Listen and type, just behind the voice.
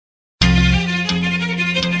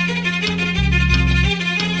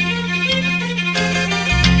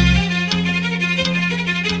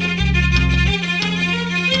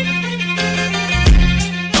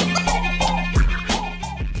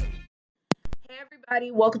Everybody,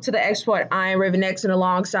 welcome to the Export. I am Raven X, and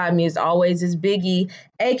alongside me, as always, is Biggie,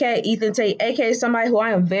 aka Ethan Tate, aka somebody who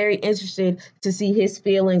I am very interested to see his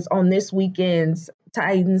feelings on this weekend's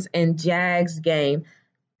Titans and Jags game.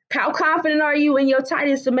 How confident are you in your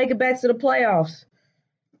Titans to make it back to the playoffs?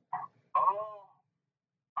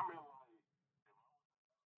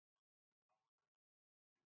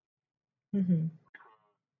 Mm-hmm.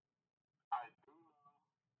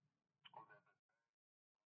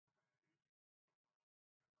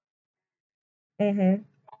 Mm-hmm.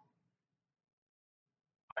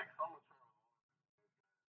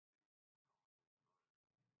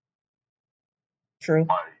 True.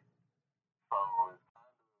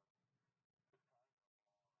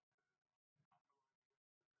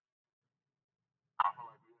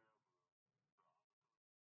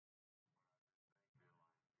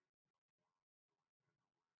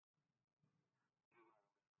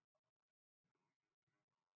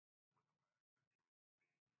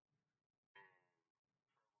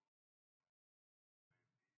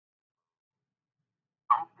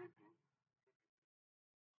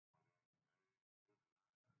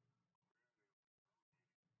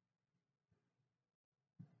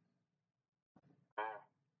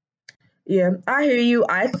 Yeah, I hear you.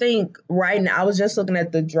 I think right now, I was just looking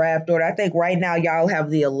at the draft order. I think right now y'all have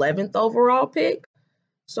the 11th overall pick.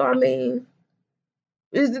 So, I mean,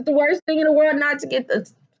 is it the worst thing in the world not to get the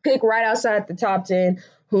pick right outside the top 10?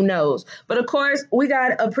 Who knows? But of course, we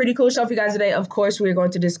got a pretty cool show for you guys today. Of course, we're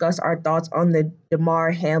going to discuss our thoughts on the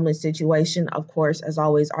Damar Hamlin situation. Of course, as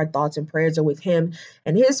always, our thoughts and prayers are with him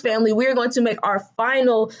and his family. We're going to make our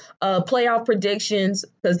final playoff predictions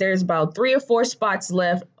because there's about 3 or 4 spots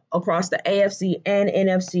left across the AFC and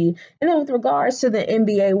NFC. And then with regards to the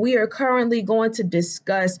NBA, we are currently going to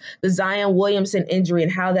discuss the Zion Williamson injury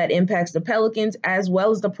and how that impacts the Pelicans, as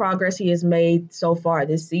well as the progress he has made so far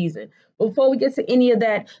this season. Before we get to any of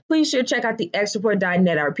that, please sure check out the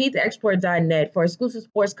Export.net. I repeat, the Export.net for exclusive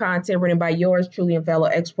sports content written by yours truly and fellow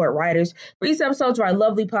Export writers. Recent episodes of our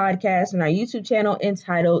lovely podcast and our YouTube channel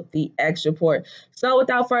entitled The Export. So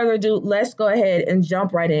without further ado, let's go ahead and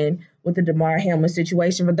jump right in with the Damar Hamlin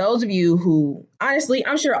situation. For those of you who, honestly,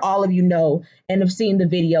 I'm sure all of you know and have seen the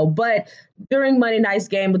video, but during Monday night's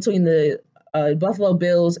game between the Buffalo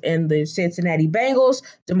Bills and the Cincinnati Bengals,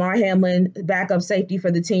 Damar Hamlin, backup safety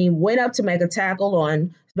for the team, went up to make a tackle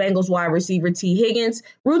on Bengals wide receiver T. Higgins.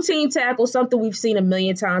 Routine tackle, something we've seen a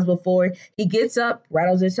million times before. He gets up,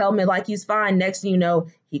 rattles his helmet like he's fine. Next thing you know,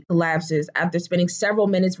 he collapses after spending several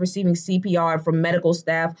minutes receiving CPR from medical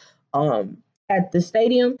staff at the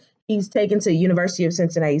stadium. He's taken to University of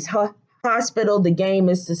Cincinnati's hospital. The game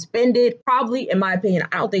is suspended. Probably, in my opinion,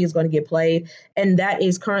 I don't think it's going to get played. And that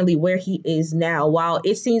is currently where he is now. While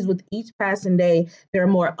it seems with each passing day, there are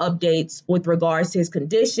more updates with regards to his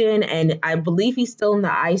condition. And I believe he's still in the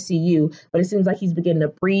ICU, but it seems like he's beginning to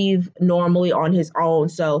breathe normally on his own.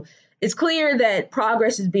 So it's clear that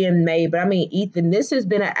progress is being made. But I mean, Ethan, this has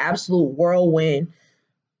been an absolute whirlwind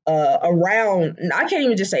around, I can't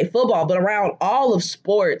even just say football, but around all of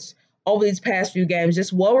sports over these past few games.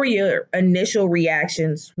 Just what were your initial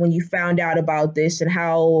reactions when you found out about this, and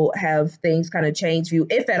how have things kind of changed for you,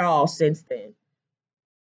 if at all, since then?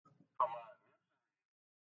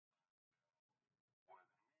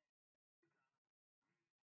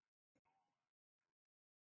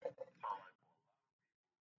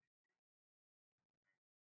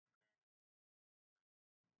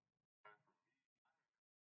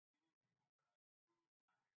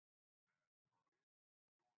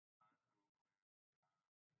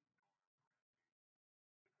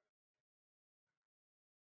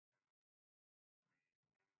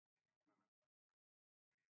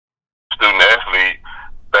 Student athlete,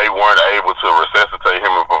 they weren't able to resuscitate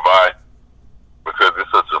him and provide because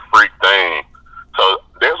it's such a freak thing. So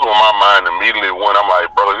that's when my mind immediately went. I'm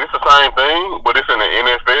like, bro, is this the same thing, but it's in the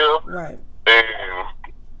NFL? Right. And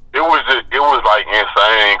it was like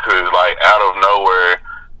insane because like out of nowhere,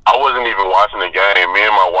 I wasn't even watching the game. Me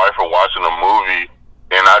and my wife were watching a movie,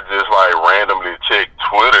 and I just like randomly checked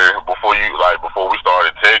Twitter before we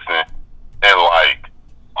started texting, and like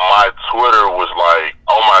my Twitter was like,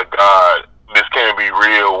 oh my God, this can't be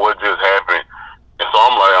real. What just happened? And so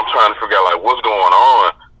I'm trying to figure out like what's going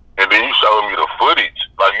on. And then you showed me the footage,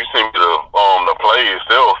 like you sent me the play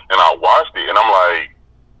itself, and I watched it, and I'm like,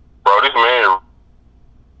 bro, this man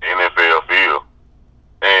NFL field,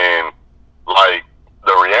 and like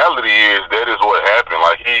the reality is that is what happened.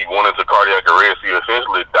 Like he went into cardiac arrest. He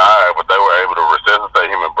essentially died, but they were able to resuscitate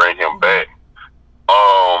him and bring him back.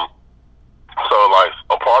 Um, so like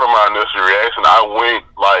a part of my initial reaction, I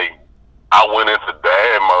went into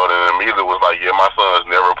dad mode and immediately was like, yeah, my son's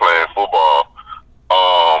never playing football.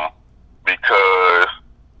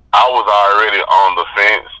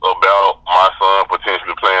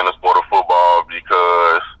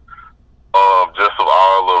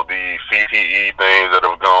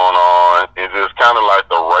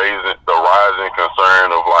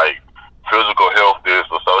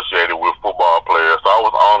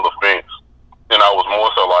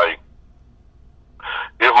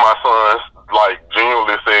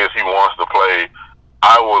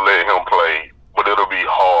 but it'll be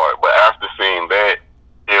hard. But after seeing that,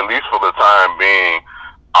 at least for the time being,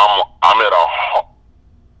 I'm at a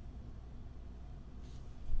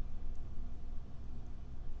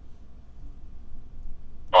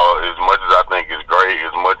as much as I think is great,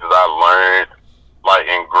 as much as I learned like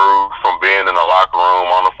and grew from being in the locker room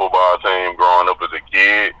on the football team growing up as a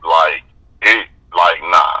kid,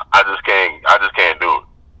 I just can't do it.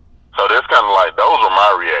 So that's kind of like, those were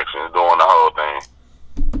my reactions during the whole thing.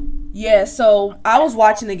 Yeah, so I was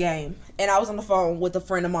watching the game and I was on the phone with a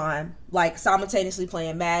friend of mine, like simultaneously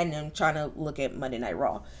playing Madden and trying to look at Monday Night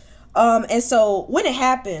Raw. And so when it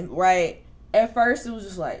happened, right, at first it was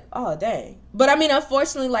just like, oh dang. But I mean,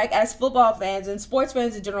 unfortunately, like as football fans and sports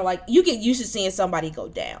fans in general, like you get used to seeing somebody go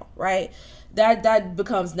down, right? That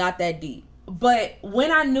becomes not that deep. But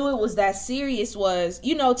when I knew it was that serious was,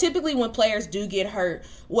 you know, typically when players do get hurt,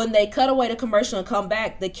 when they cut away the commercial and come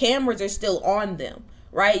back, the cameras are still on them,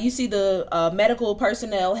 right? You see the medical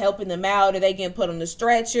personnel helping them out, or they getting put on the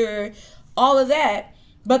stretcher, all of that.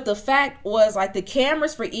 But the fact was, like, the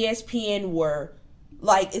cameras for ESPN were,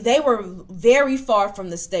 like, they were very far from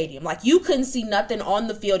the stadium. Like, you couldn't see nothing on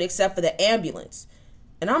the field except for the ambulance.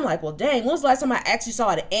 And I'm like, well, dang, when was the last time I actually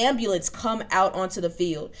saw an ambulance come out onto the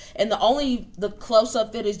field? And the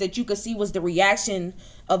close-up footage that you could see was the reaction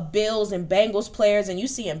of Bills and Bengals players, and you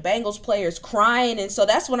seeing Bengals players crying. And so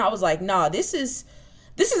that's when I was like, nah, this is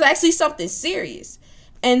actually something serious.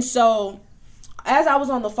 And so as I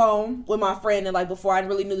was on the phone with my friend, and like before I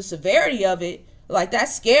really knew the severity of it, like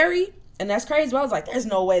that's scary. And that's crazy. But I was like, there's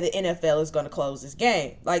no way the NFL is going to close this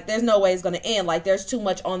game. Like, there's no way it's going to end. Like, there's too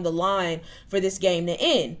much on the line for this game to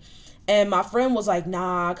end. And my friend was like,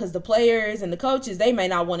 nah, because the players and the coaches, they may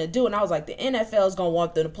not want to do it. And I was like, the NFL is going to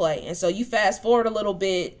want them to play. And so you fast forward a little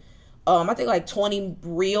bit. I think like 20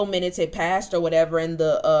 real minutes had passed or whatever. And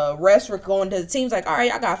the refs were going to the teams like, all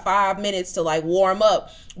right, I got 5 minutes to like warm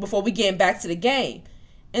up before we get back to the game.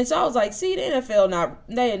 And so I was like, see, the NFL,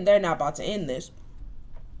 they're not about to end this.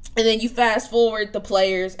 And then you fast forward the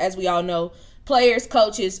players, as we all know, players,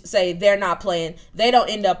 coaches say they're not playing. They don't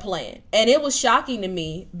end up playing. And it was shocking to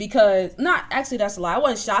me because, that's a lie. It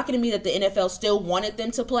wasn't shocking to me that the NFL still wanted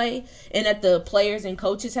them to play and that the players and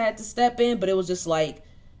coaches had to step in. But it was just like,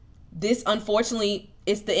 this, unfortunately,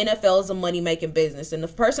 it's the NFL is a money-making business. And the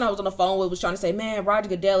person I was on the phone with was trying to say, man, Roger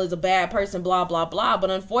Goodell is a bad person, blah, blah, blah. But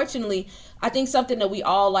unfortunately, I think something that we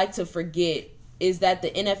all like to forget is that the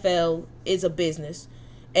NFL is a business.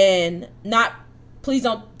 And please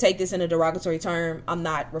don't take this in a derogatory term. I'm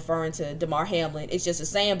not referring to Damar Hamlin. It's just a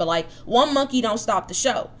saying, but like, one monkey don't stop the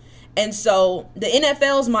show. And so the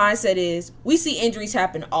NFL's mindset is, we see injuries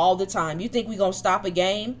happen all the time. You think we gonna stop a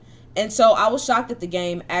game? And so I was shocked that the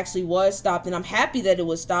game actually was stopped, and I'm happy that it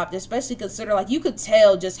was stopped, especially considering, like, you could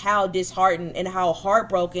tell just how disheartened and how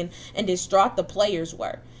heartbroken and distraught the players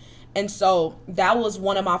were. And so that was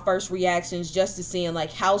one of my first reactions, just to seeing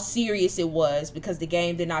like how serious it was, because the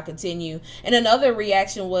game did not continue. And another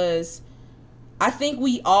reaction was, I think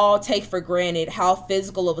we all take for granted how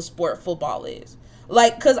physical of a sport football is.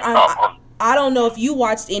 Like, because I don't know if you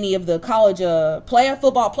watched any of the college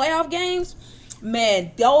football playoff games.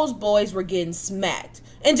 Man, those boys were getting smacked.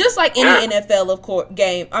 And just like any NFL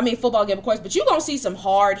football game, of course, but you're going to see some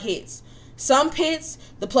hard hits. Some pits,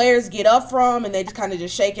 the players get up from and they just kind of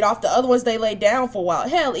just shake it off. The other ones, they lay down for a while.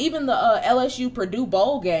 Hell, even the LSU-Purdue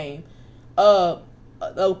bowl game, the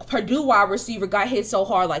Purdue wide receiver got hit so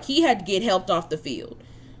hard, like, he had to get helped off the field.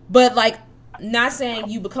 But, like, not saying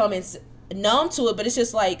you become numb to it, but it's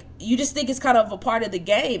just like, you just think it's kind of a part of the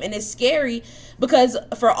game. And it's scary because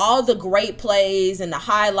for all the great plays and the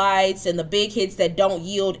highlights and the big hits that don't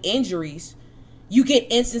yield injuries, you get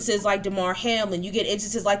instances like Damar Hamlin. You get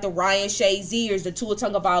instances like the Ryan Shaziers, the Tua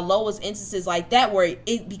Tagovailoa's, instances like that where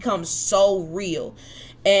it becomes so real.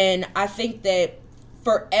 And I think that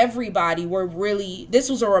for everybody, this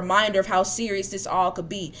was a reminder of how serious this all could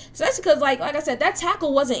be. Especially because, like I said, that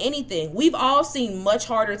tackle wasn't anything. We've all seen much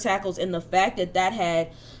harder tackles, and the fact that had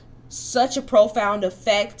such a profound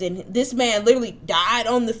effect, and this man literally died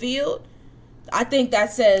on the field, I think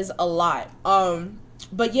that says a lot.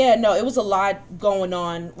 But yeah, no, it was a lot going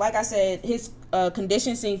on. Like I said, his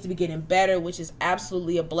condition seems to be getting better, which is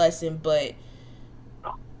absolutely a blessing. But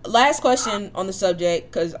last question on the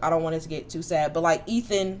subject, because I don't want it to get too sad. But like,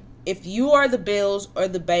 Ethan, if you are the Bills or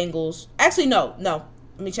the Bengals, actually, no, let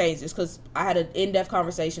me change this, because I had an in-depth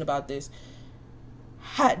conversation about this.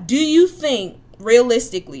 Do you think,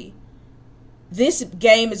 realistically, this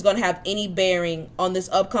game is going to have any bearing on this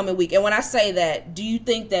upcoming week? And when I say that, do you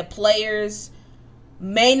think that players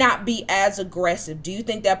may not be as aggressive? Do you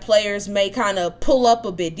think that players may kind of pull up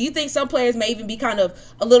a bit? Do you think some players may even be kind of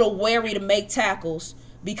a little wary to make tackles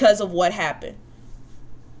because of what happened?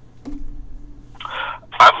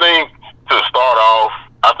 I think to start off,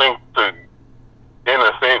 I think in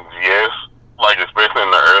a sense, yes, like especially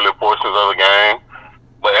in the early portions of the game.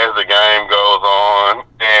 But as the game goes on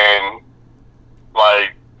and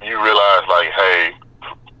like you realize like, hey,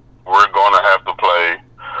 we're gonna have to play.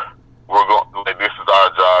 Like, this is our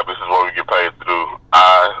job. This is what we get paid to do.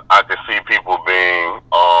 I can see people being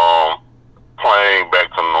playing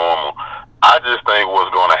back to normal. I just think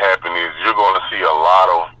what's going to happen is you're going to see a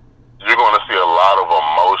lot of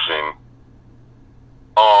emotion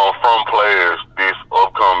from players this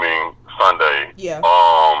upcoming Sunday. Yeah.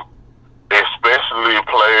 Especially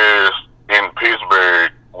players in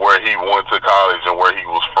Pittsburgh where he went to college and where he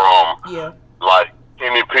was from. Yeah. Like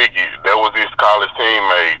Kenny Pickett, that was his college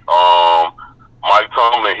teammate. Mike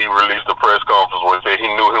Tomlin, he released a press conference where he said he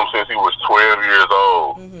knew him since he was 12 years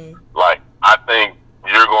old. Mm-hmm. Like, I think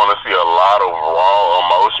you're going to see a lot of raw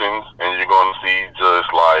emotions, and you're going to see just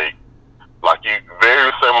like you very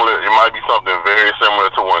similar. It might be something very similar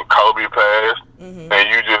to when Kobe passed, and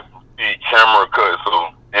you just see camera cuts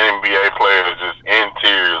of NBA players just in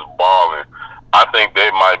tears, bawling. I think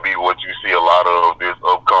that might be what you see a lot of this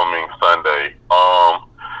upcoming Sunday.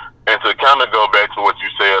 And to kind of go back to what you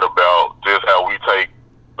said about just how we take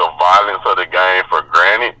the violence of the game for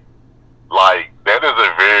granted, like, that is a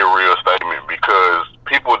very real statement because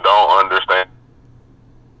people don't understand.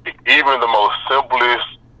 Even the most simplest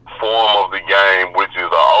form of the game, which is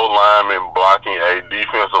an O-lineman blocking a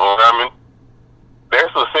defensive lineman,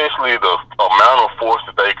 that's essentially the amount of force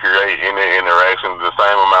that they create in their interaction, the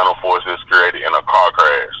same amount of force that's created in a car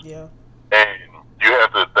crash. Yeah. And you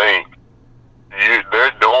have to think,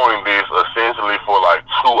 they're doing this essentially for like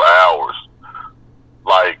 2 hours,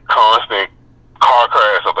 like constant car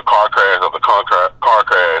crash after car crash after car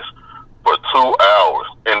crash for 2 hours,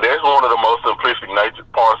 and that's one of the most simplistic nature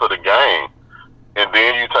parts of the game. And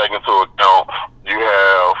then you take into account you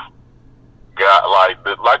have got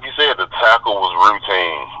like you said, the tackle was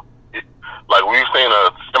routine. Like we've seen a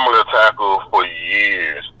similar tackle for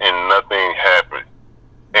years and nothing happened.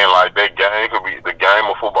 And like the game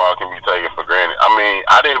of football can be taken for granted. I mean,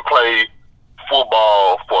 I didn't play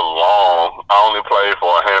football for long. I only played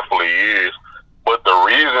for a handful of years. But the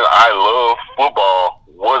reason I love football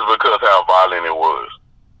was because how violent it was.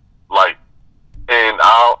 Like, and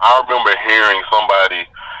I remember hearing somebody,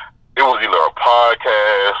 it was either a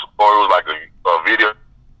podcast or it was like a video,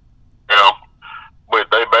 you know, but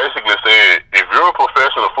they basically said, if you're a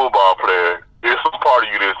professional football player, there's some part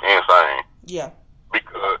of you that's insane. Yeah.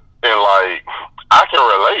 Because, and like, I can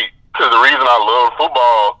relate, because the reason I love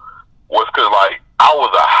football was because, like, I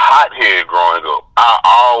was a hothead growing up. I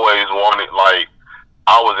always wanted, like,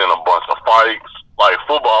 I was in a bunch of fights. Like,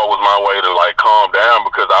 football was my way to, like, calm down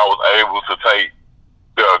because I was able to take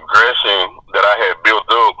the aggression that I had built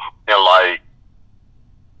up and, like,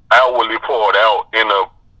 outwardly pour it out in a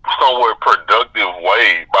somewhat productive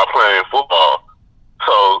way by playing football.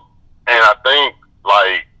 So, and I think,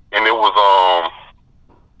 like, and it was,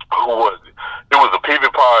 who was it? It was a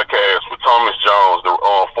pivot podcast with Thomas Jones, the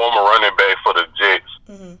former running back for the Jets.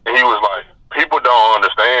 And he was like, people don't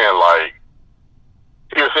understand, like,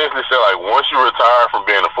 he essentially said, like, once you retire from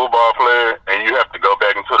being a football player and you have to go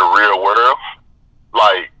back into the real world,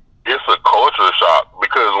 like, it's a culture shock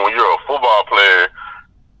because when you're a football player,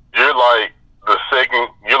 you're like the second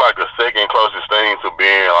closest thing to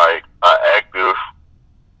being like an active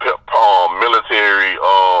military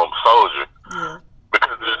soldier. Yeah.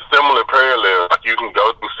 Because there's similar parallels. Like, you can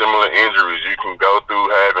go through similar injuries, you can go through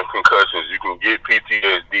having concussions, you can get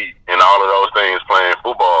PTSD and all of those things playing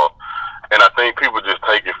football. And I think people just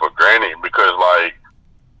take it for granted because, like,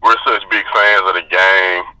 we're such big fans of the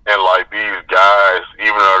game, and like these guys,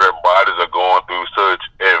 even though their bodies are going through such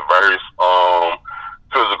adverse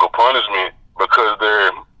physical punishment, because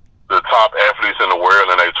they're the top athletes in the world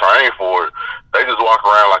and they train for it, they just walk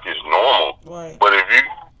around like it's normal. Right. But if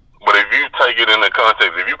you take it into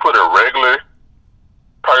context, if you put a regular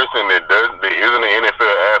person that isn't an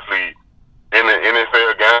NFL athlete in an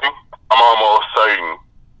NFL game, I'm almost certain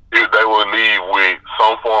they will leave with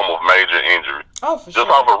some form of major injury. Oh, for just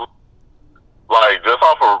sure. off of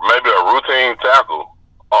maybe a routine tackle.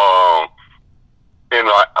 And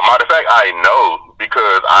like, matter of fact, I know,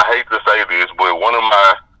 because I hate to say this, but one of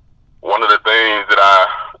the things that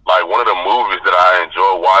one of the movies that I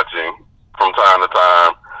enjoy watching from time to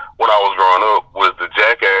time when I was growing up was the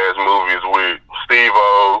Jackass movies with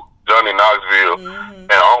Steve-O, Johnny Knoxville,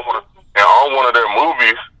 and on one of their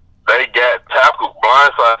movies, they got tackled,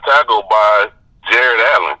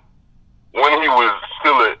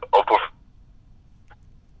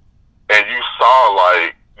 saw,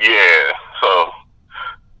 like, yeah. So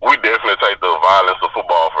we definitely take the violence of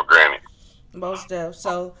football for granted. Most def.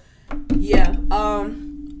 So yeah,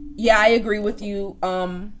 yeah, I agree with you.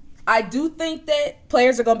 I do think that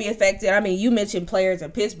players are gonna be affected. I mean, you mentioned players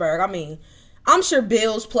in Pittsburgh. I mean, I'm sure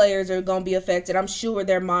Bills players are gonna be affected. I'm sure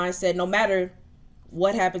their mindset, no matter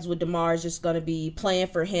what happens with Damar, is just gonna be playing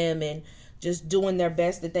for him and just doing their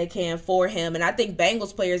best that they can for him. And I think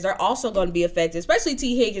Bengals players are also going to be affected, especially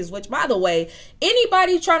T. Higgins, which, by the way,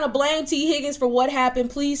 anybody trying to blame T. Higgins for what happened,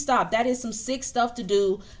 please stop. That is some sick stuff to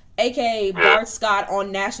do, a.k.a. Bart Scott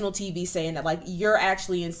on national TV saying that. Like, you're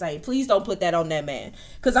actually insane. Please don't put that on that man,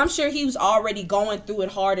 because I'm sure he was already going through it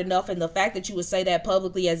hard enough, and the fact that you would say that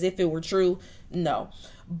publicly as if it were true, no.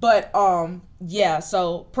 But, yeah,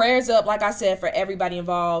 so prayers up, like I said, for everybody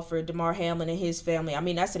involved, for Damar Hamlin and his family. I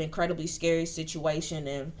mean, that's an incredibly scary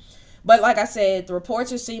situation. But like I said, the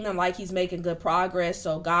reports are seeming like he's making good progress,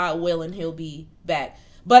 so God willing, he'll be back.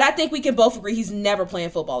 But I think we can both agree he's never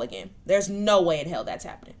playing football again. There's no way in hell that's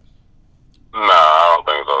happening. Nah, I don't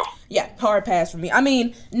think so. Yeah, hard pass for me. I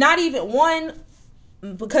mean, not even one...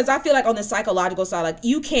 Because I feel like on the psychological side, like,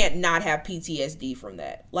 you can't not have PTSD from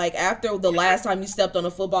that. Like, after the last time you stepped on a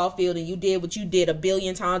football field and you did what you did a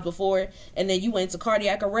billion times before, and then you went into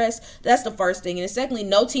cardiac arrest, that's the first thing. And secondly,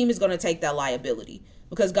 no team is going to take that liability.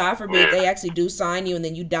 Because God forbid they actually do sign you and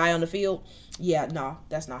then you die on the field. Yeah, no,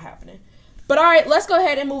 that's not happening. But all right, let's go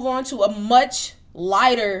ahead and move on to a much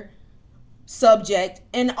lighter subject,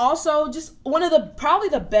 and also just one of the probably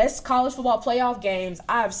the best college football playoff games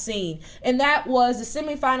I've seen, and that was the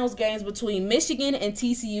semifinals games between Michigan and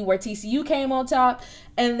TCU, where TCU came on top,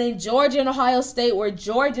 and then Georgia and Ohio State, where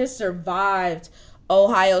Georgia survived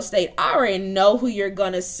Ohio State. I already know who you're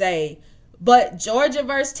gonna say, but Georgia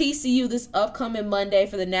versus TCU this upcoming Monday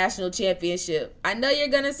for the national championship. I know you're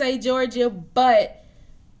gonna say Georgia, but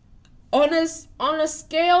on a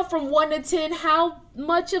scale from 1 to 10, how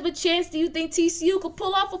much of a chance do you think TCU could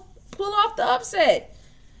pull off the upset?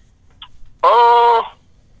 TCU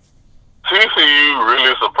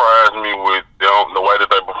really surprised me with the way that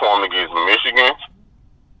they performed against Michigan,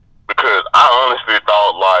 because I honestly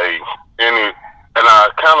thought, like, I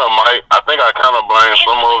think I kind of blame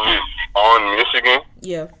some of it on Michigan.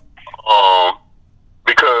 Yeah.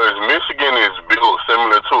 Because Michigan is built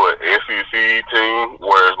similar to an SEC team,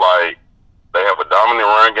 where it's like they have a dominant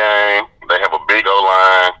run game, they have a big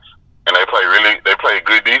O-line, and they play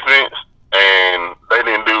good defense, and they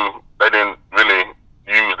didn't really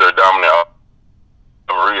use their dominant.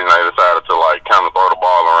 For some reason, they decided to, like, kind of throw the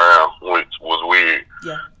ball around, which was weird.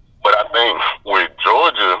 Yeah. But I think with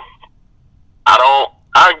Georgia, I'll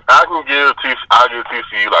give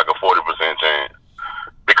TCU like a 40% chance,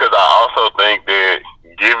 because I also think that,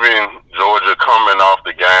 given Georgia coming off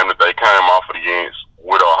the game that they came off against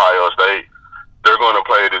with Ohio State, they're going to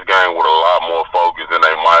play this game with a lot more focus than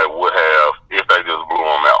they would have if they just blew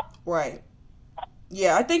them out. Right.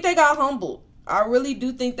 Yeah, I think they got humbled. I really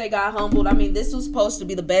do think they got humbled. I mean, this was supposed to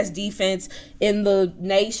be the best defense in the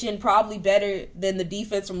nation, probably better than the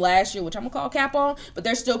defense from last year, which I'm going to call cap on, but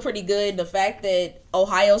they're still pretty good. The fact that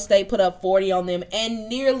Ohio State put up 40 on them and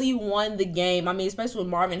nearly won the game, I mean, especially when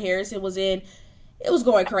Marvin Harrison was in, it was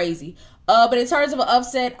going crazy. But in terms of an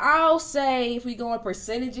upset, I'll say, if we go in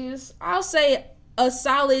percentages, I'll say a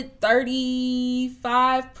solid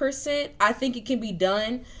 35%. I think it can be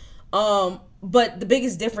done. But the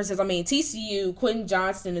biggest difference is, I mean, TCU, Quentin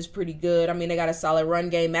Johnston is pretty good. I mean, they got a solid run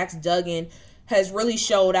game. Max Duggan has really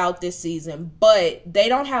showed out this season, but they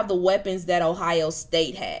don't have the weapons that Ohio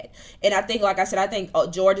State had. And I think, like I said, I think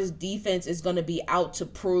Georgia's defense is going to be out to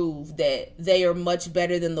prove that they are much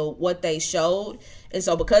better than what they showed. And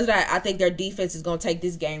so because of that, I think their defense is going to take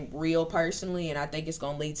this game real personally, and I think it's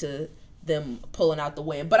going to lead to them pulling out the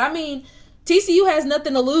win. But, I mean, TCU has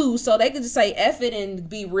nothing to lose, so they could just say F it and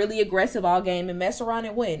be really aggressive all game and mess around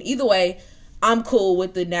and win. Either way, I'm cool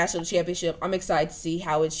with the national championship. I'm excited to see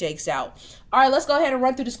how it shakes out. All right, let's go ahead and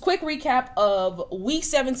run through this quick recap of Week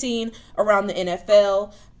 17 around the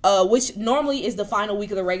NFL, which normally is the final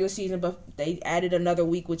week of the regular season, but they added another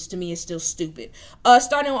week, which to me is still stupid.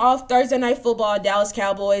 Starting off Thursday Night Football, Dallas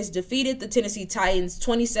Cowboys defeated the Tennessee Titans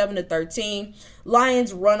 27-13.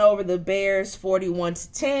 Lions run over the Bears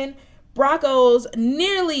 41-10. Broncos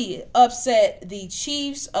nearly upset the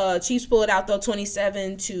Chiefs. Chiefs pull it out, though,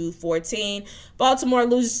 27-14. Baltimore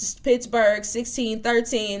loses to Pittsburgh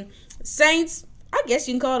 16-13. Saints I guess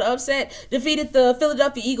you can call it an upset. Defeated the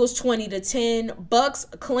Philadelphia Eagles 20-10. Bucks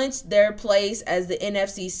clinched their place as the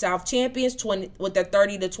NFC South champions with their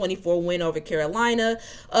 30-24 win over Carolina.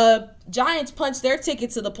 Giants punched their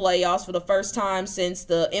ticket to the playoffs for the first time since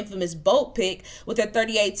the infamous boat pick with their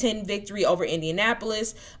 38-10 victory over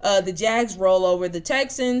Indianapolis. The Jags roll over the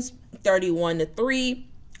Texans 31-3.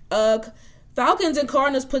 Falcons and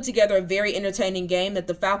Cardinals put together a very entertaining game that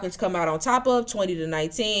the Falcons come out on top of,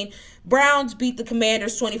 20-19. Browns beat the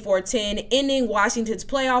Commanders 24-10, ending Washington's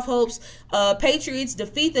playoff hopes. Patriots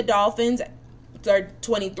defeat the Dolphins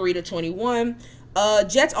 23-21.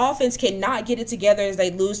 Jets offense cannot get it together as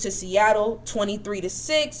they lose to Seattle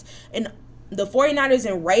 23-6. And the 49ers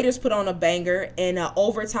and Raiders put on a banger in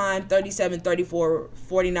overtime 37-34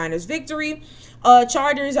 49ers victory.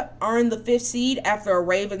 Chargers earned the 5th seed after a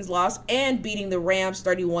Ravens loss and beating the Rams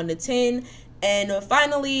 31-10. And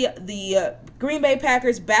finally, the Green Bay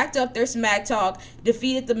Packers backed up their smack talk,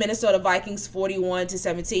 defeated the Minnesota Vikings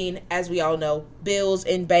 41-17. As we all know, Bills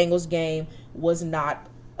and Bengals game was not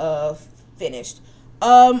finished.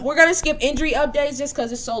 We're going to skip injury updates just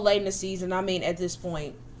because it's so late in the season. I mean, at this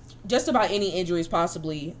point, just about any injuries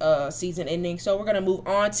possibly season ending. So we're going to move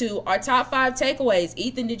on to our top 5 takeaways.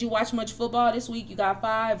 Ethan, did you watch much football this week? You got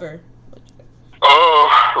 5 or?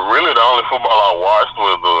 Really the only football I watched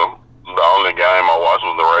was the only game I watched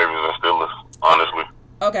was the Ravens and Steelers, honestly.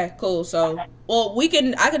 Okay, cool. So, well, I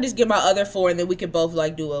can just give my other 4 and then we can both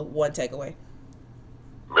do a one takeaway.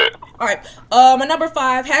 Bet. All right. My number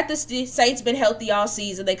 5, had the Saints been healthy all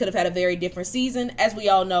season, they could have had a very different season. As we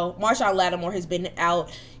all know, Marshawn Lattimore has been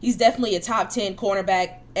out. He's definitely a top 10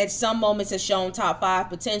 cornerback. At some moments has shown top 5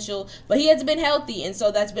 potential, but he hasn't been healthy, and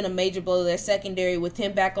so that's been a major blow to their secondary. With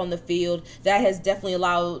him back on the field, that has definitely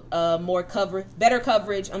allowed better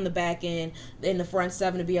coverage on the back end in the front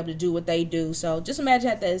 7 to be able to do what they do. So just imagine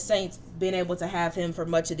had the Saints been able to have him for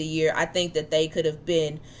much of the year. I think that they could have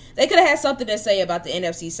had something to say about the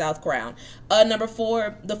NFC South crown. Number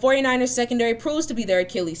 4, the 49ers secondary proves to be their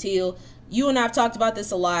Achilles heel. You and I have talked about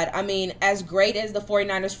this a lot. I mean, as great as the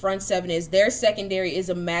 49ers front 7 is, their secondary is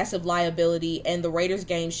a massive liability, and the Raiders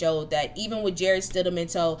game showed that even with Jarrett Stidham in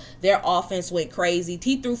tow, their offense went crazy.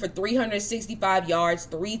 He threw for 365 yards,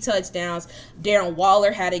 3 touchdowns. Darren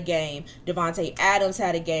Waller had a game. Devontae Adams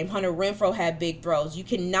had a game. Hunter Renfrow had big throws. You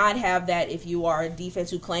cannot have that if you are a defense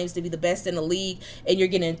who claims to be the best in the league and you're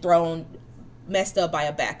getting messed up by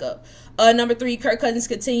a backup. Number 3, Kirk Cousins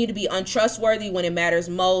continued to be untrustworthy when it matters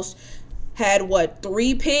most. Had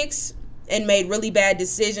 3 picks and made really bad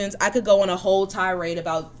decisions. I could go on a whole tirade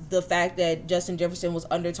about the fact that Justin Jefferson was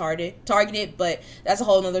under targeted, but that's a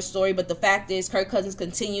whole nother story. But the fact is, Kirk Cousins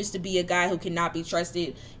continues to be a guy who cannot be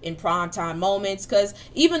trusted in primetime moments, because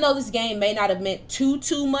even though this game may not have meant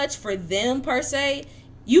too much for them per se,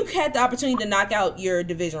 you had the opportunity to knock out your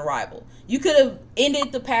division rival. You could have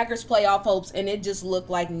ended the Packers' playoff hopes, and it just looked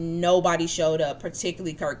like nobody showed up,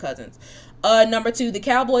 particularly Kirk Cousins. Number 2, the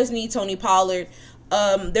Cowboys need Tony Pollard.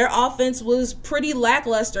 Their offense was pretty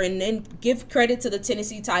lackluster, and then give credit to the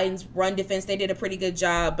Tennessee Titans run defense. They did a pretty good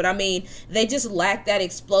job, but I mean, they just lacked that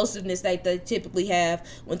explosiveness that they typically have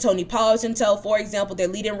when Tony Pollard's in tow. For example, their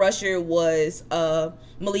leading rusher was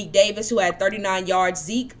Malik Davis, who had 39 yards.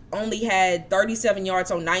 Zeke only had 37 yards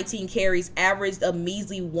on 19 carries, averaged a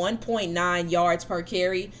measly 1.9 yards per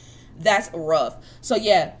carry. That's rough. So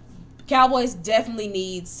yeah, Cowboys definitely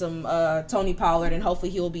need some Tony Pollard, and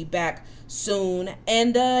hopefully he'll be back soon.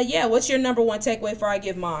 And what's your number 1 takeaway before I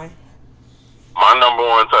give mine? My number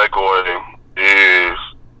 1 takeaway is,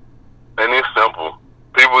 and it's simple,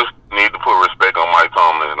 people need to put respect on Mike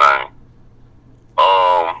Tomlin's name.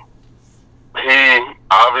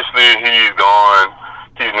 He's gone.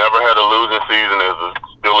 He's never had a losing season as a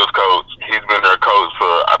Steelers coach. He's been their coach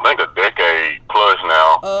for, I think, a decade plus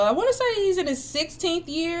now. I want to say he's in his 16th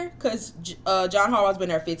year, because John Harbaugh's been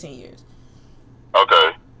there 15 years.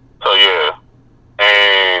 Okay. So, yeah.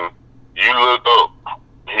 And you look up,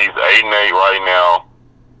 he's 8-8 right now,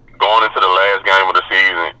 going into the last game of the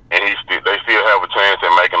season, and they still have a chance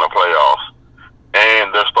at making the playoffs.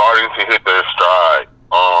 And they're starting to hit their stride.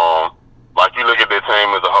 Like, you look at their team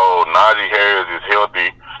as a whole, Najee Harris is healthy,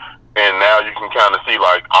 and now you can kind of see,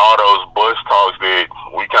 all those bus talks that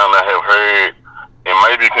we kind of have heard and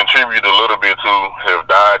maybe contribute a little bit to have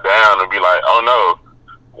died down and be like, oh, no,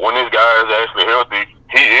 when this guy is actually healthy,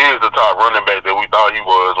 he is the top running back that we thought he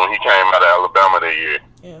was when he came out of Alabama that year.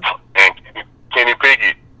 Yeah. And Kenny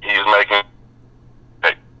Pickett, he's making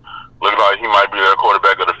look like he might be their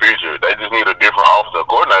quarterback of the future. They just need a different offensive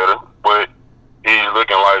coordinator, but he's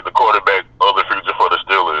looking like the quarterback of the future for the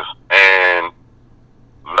Steelers. And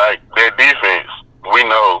their defense, we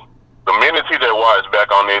know the minute that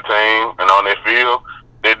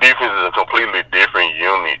defense is a completely different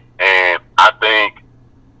unit, and I think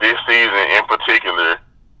this season in particular,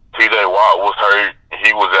 T.J. Watt was hurt.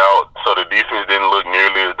 He was out, so the defense didn't look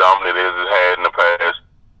nearly as dominant as it had in the past.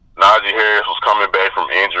 Najee Harris was coming back from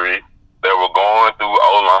injury. They were going through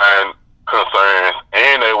O-line concerns,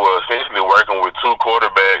 and they were essentially working with two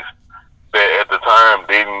quarterbacks that at the time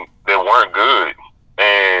they weren't good.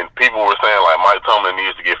 And people were saying, like, Mike Tomlin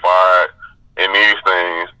needs to get fired and these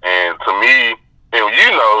things. And to me, and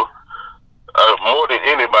you know, more than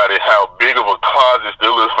anybody, how big of a closet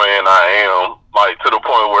Steelers fan I am, like, to the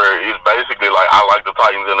point where it's basically like I like the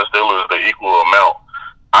Titans and the Steelers the equal amount.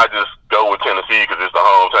 I just go with Tennessee because it's the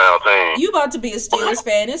hometown team. You about to be a Steelers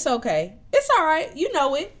fan. It's okay. It's all right. You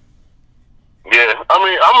know it. Yeah,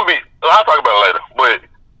 I mean, I'll talk about it later. But,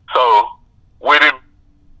 so, with it,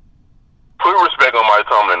 put respect on Mike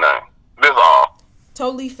Tomlin name. That's all.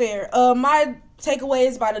 Totally fair. My takeaway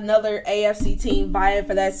is about another AFC team vying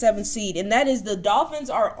for that 7th seed, and that is the Dolphins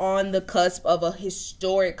are on the cusp of a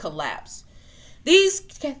historic collapse. These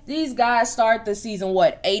guys start the season,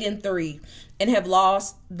 8-3, and have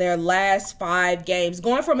lost their last 5 games,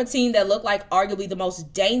 going from a team that looked like arguably the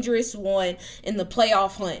most dangerous one in the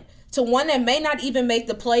playoff hunt to one that may not even make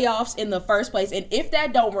the playoffs in the first place. And if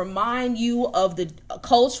that don't remind you of the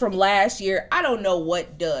Colts from last year, I don't know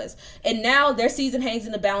what does. And now their season hangs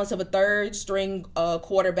in the balance of a third-string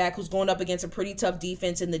quarterback who's going up against a pretty tough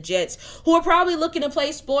defense in the Jets, who are probably looking to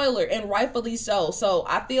play spoiler, and rightfully so. So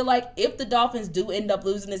I feel like if the Dolphins do end up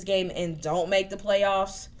losing this game and don't make the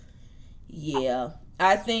playoffs, yeah,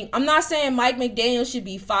 I'm not saying Mike McDaniel should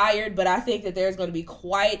be fired, but I think that there's going to be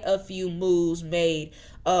quite a few moves made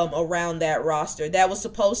around that roster that was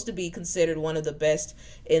supposed to be considered one of the best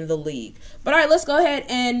in the league. But all right, let's go ahead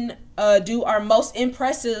and do our most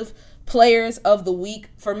impressive players of the week.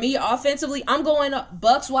 For me, offensively, I'm going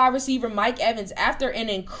Bucks wide receiver Mike Evans after an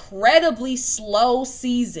incredibly slow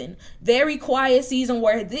season, very quiet season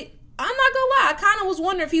where I'm not gonna lie, I kind of was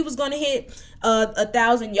wondering if he was going to hit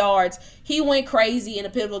 1,000 yards. He went crazy in a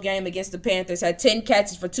pivotal game against the Panthers, had 10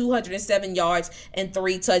 catches for 207 yards and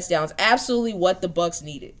 3 touchdowns. Absolutely what the Bucks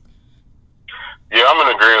needed. Yeah, I'm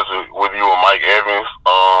in agreement with you on Mike Evans.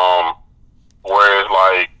 Whereas,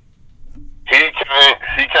 like, he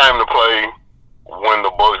came to play when the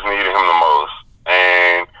Bucks needed him the most,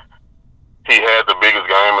 and he had the biggest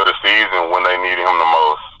game of the season when they needed him the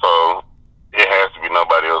most. So it has to be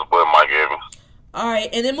nobody else but Mike Evans. All right,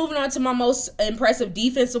 and then moving on to my most impressive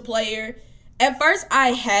defensive player. At first I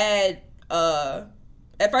had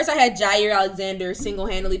Jair Alexander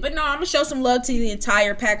single-handedly, but no, I'm going to show some love to the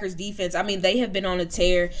entire Packers defense. I mean, they have been on a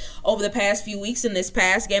tear over the past few weeks, and this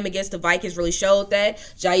past game against the Vikings really showed that.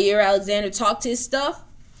 Jair Alexander talked his stuff,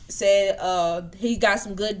 said he got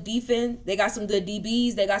some good defense, they got some good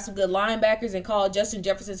DBs, they got some good linebackers, and called Justin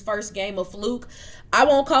Jefferson's first game a fluke. I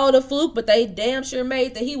won't call it a fluke, but they damn sure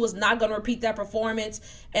made that he was not going to repeat that performance.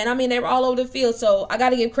 And, I mean, they were all over the field, so I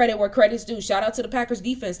got to give credit where credit's due. Shout out to the Packers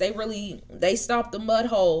defense. They stomped the mud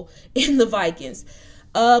hole in the Vikings.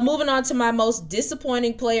 Moving on to my most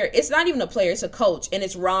disappointing player. It's not even a player, it's a coach, and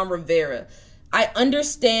it's Ron Rivera. I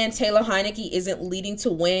understand Taylor Heineke isn't leading to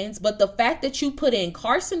wins, but the fact that you put in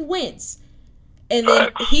Carson Wentz and then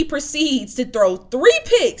he proceeds to throw 3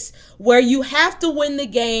 picks where you have to win the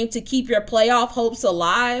game to keep your playoff hopes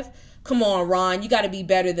alive. Come on, Ron. You got to be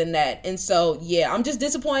better than that. And so, yeah, I'm just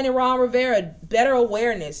disappointed in Ron Rivera. Better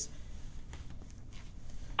awareness.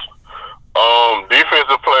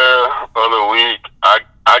 Defensive player of the week, I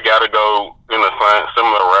got to go in a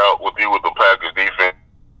similar route with you with the Packers defense.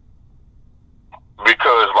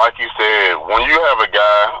 Because, like you said, when you have a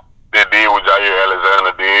guy that did what Jair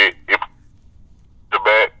Alexander did, the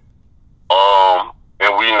back,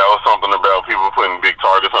 and we know something about people putting big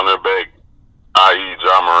targets on their back, i.e.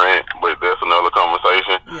 John Morant, but that's another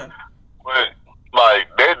conversation. Yeah. But, like,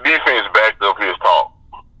 that defense backed up his talk.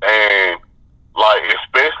 And, like,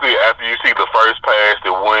 especially after you see the first pass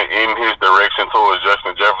that went in his direction towards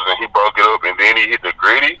Justin Jefferson, he broke it up, and then he hit the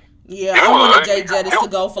gritty. Yeah, I wanted Jay Jettis to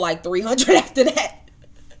go for like 300 after that.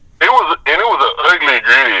 It was an ugly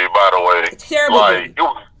gritty, by the way. Terrible. Like,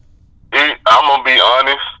 I'm gonna be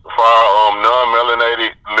honest, for our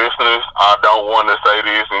non-melanated listeners, I don't want to say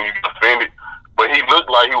this and you get offended, but he looked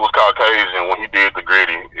like he was Caucasian when he did the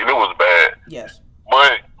gritty, and it was bad. Yes.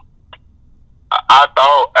 But I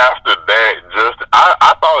thought after that,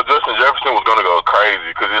 I thought Justin Jefferson was gonna go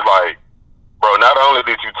crazy, because it's like, bro, not only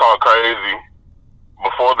did you talk crazy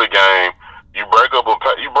before the game, you break up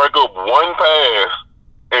one pass,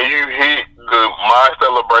 and you hit my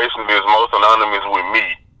celebration is most anonymous with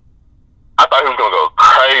me. I thought he was gonna go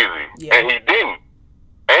crazy, and he didn't.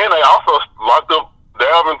 And they also locked up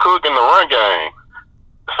Dalvin in the run game.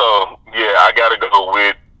 So, yeah, I got to go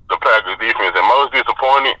with the Packers defense. And most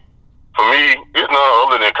disappointed, for me, it's none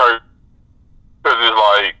other than Kirk. Because it's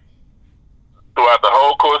like, throughout the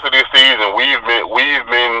whole course of this season, we've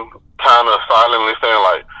been kind of silently saying,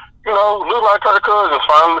 like, look like Kirk Cousins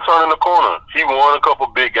finally turning the corner. He won a couple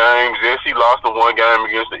big games. Yes, he lost the one game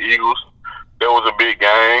against the Eagles. That was a big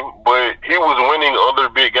game. But he was winning other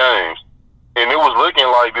big games. And it was looking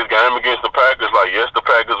like this game against the Packers, like, yes, the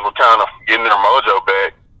Packers were kind of getting their mojo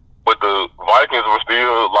back, but the Vikings were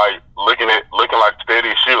still, like, looking like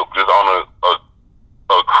steady ship, just on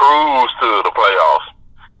a cruise to the playoffs.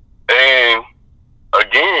 And,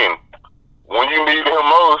 again, when you needed him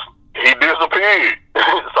most, he disappeared.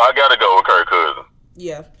 So I got to go with Kirk Cousins.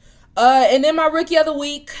 Yeah. And then my rookie of the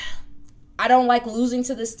week, I don't like losing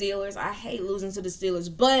to the Steelers. I hate losing to the Steelers.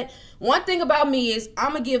 But one thing about me is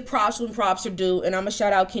I'm going to give props when props are due, and I'm going to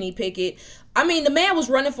shout out Kenny Pickett. I mean, the man was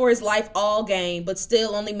running for his life all game, but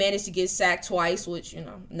still only managed to get sacked twice, which,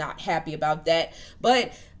 not happy about that.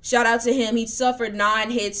 But shout out to him. He suffered 9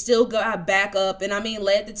 hits, still got back up, and,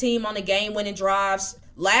 led the team on the game-winning drives.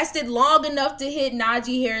 Lasted long enough to hit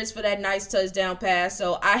Najee Harris for that nice touchdown pass.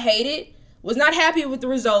 So I hate it. Was not happy with the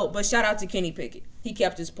result, but shout out to Kenny Pickett. He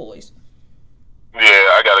kept his poise. Yeah,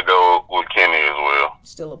 I got to go with Kenny as well.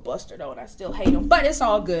 Still a buster, though, and I still hate him. But it's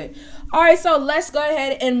all good. All right, so let's go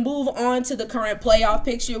ahead and move on to the current playoff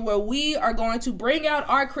picture where we are going to bring out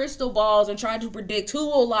our crystal balls and try to predict who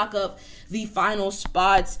will lock up the final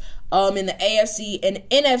spots in the AFC and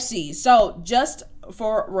NFC. So just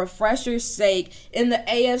for refresher's sake, in the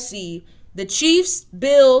AFC, the Chiefs,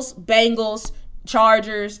 Bills, Bengals,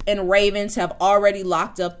 Chargers, and Ravens have already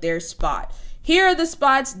locked up their spot. Here are the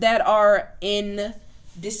spots that are in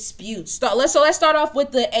dispute. Let's start off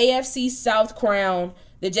with the AFC South crown.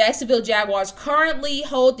 The Jacksonville Jaguars currently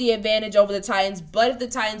hold the advantage over the Titans, but if the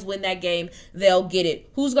Titans win that game, they'll get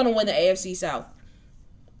it. Who's going to win the AFC South?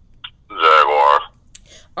 Jaguars.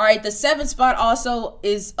 All right, the 7th spot also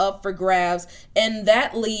is up for grabs, and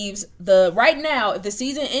that leaves right now, if the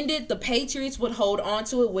season ended, the Patriots would hold on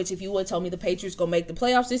to it, which if you would tell me the Patriots going to make the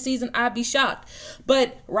playoffs this season, I'd be shocked.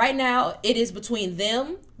 But right now, it is between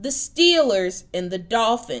them, the Steelers, and the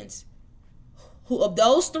Dolphins. Who of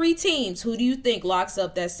those 3 teams, who do you think locks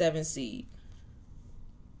up that 7th seed?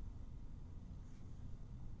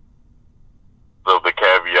 So the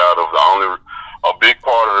caveat of a big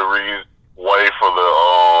part of the way for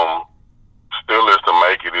the Steelers to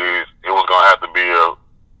make it is it was going to have to be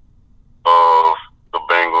the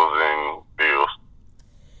Bengals and Bills.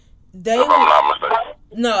 If I'm not mistaken.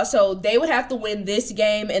 No, so they would have to win this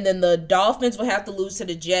game, and then the Dolphins would have to lose to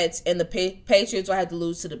the Jets, and the Patriots would have to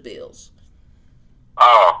lose to the Bills.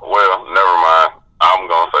 Oh, well, never mind. I'm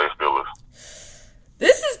going to say Steelers.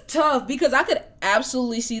 This is tough because I could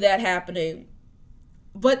absolutely see that happening.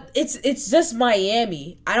 But it's just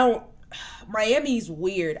Miami. Miami's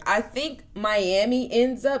weird. I think Miami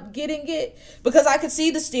ends up getting it because I could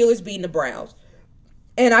see the Steelers beating the Browns.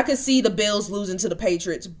 And I could see the Bills losing to the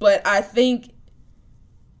Patriots. But I think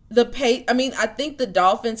I think the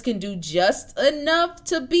Dolphins can do just enough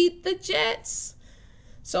to beat the Jets.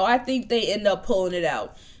 So I think they end up pulling it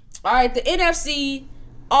out. All right, the NFC,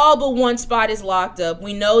 all but one spot is locked up.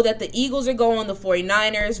 We know that the Eagles are going, the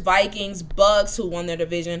 49ers, Vikings, Bucks, who won their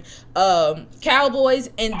division,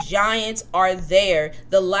 Cowboys, and Giants are there.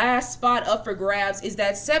 The last spot up for grabs is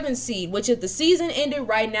that 7th seed, which if the season ended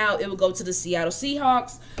right now, it would go to the Seattle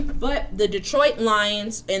Seahawks. But the Detroit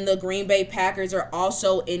Lions and the Green Bay Packers are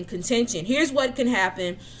also in contention. Here's what can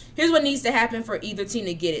happen. Here's what needs to happen for either team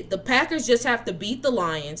to get it. The Packers just have to beat the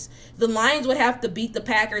Lions. The Lions would have to beat the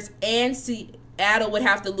Packers, and Seattle would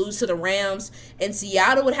have to lose to the Rams. And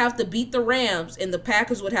Seattle would have to beat the Rams, and the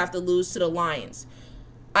Packers would have to lose to the Lions.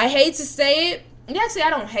 I hate to say it. And actually, I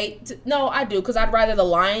don't hate to. No, I do, because I'd rather the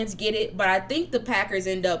Lions get it. But I think the Packers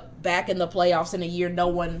end up back in the playoffs in a year no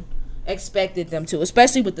one expected them to,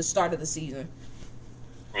 especially with the start of the season.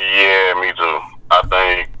 Yeah, me too. I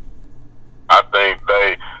think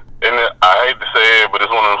they, and I hate to say it, but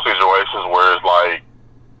it's one of those situations where it's like,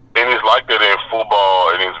 and it's like that in football,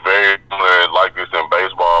 and it's very similar like this in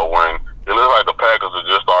baseball, when it looks like the Packers are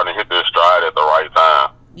just starting to hit their stride at the right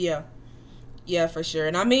time. Yeah. Yeah, for sure.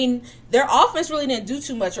 And I mean, their offense really didn't do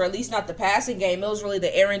too much, or at least not the passing game. It was really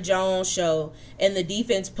the Aaron Jones show, and the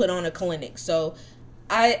defense put on a clinic. So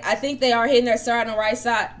I think they are hitting their stride on the right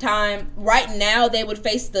time. Right now, they would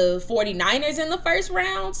face the 49ers in the first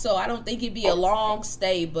round, so I don't think it'd be a long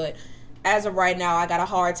stay. But as of right now, I got a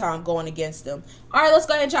hard time going against them. All right, let's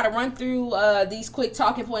go ahead and try to run through these quick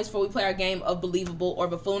talking points before we play our game of believable or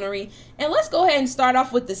buffoonery. And let's go ahead and start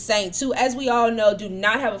off with the Saints, who, as we all know, do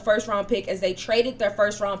not have a first-round pick, as they traded their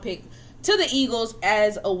first-round pick to the Eagles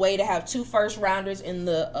as a way to have 2 first-rounders in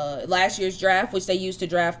the last year's draft, which they used to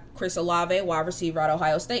draft Chris Olave, wide receiver out of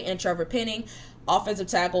Ohio State, and Trevor Penning, offensive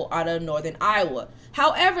tackle out of Northern Iowa.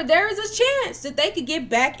 However, there is a chance that they could get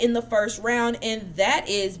back in the first round, and that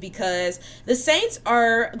is because the Saints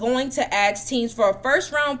are going to ask teams for a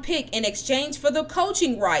first-round pick in exchange for the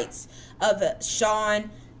coaching rights of Sean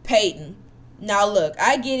Payton. Now, look,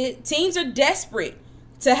 I get it. Teams are desperate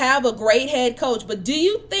to have a great head coach, but do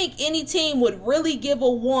you think any team would really give a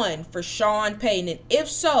 1 for Sean Payton? And if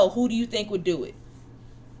so, who do you think would do it?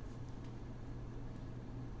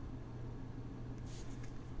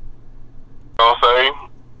 I'll say is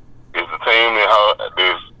the team that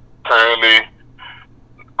is currently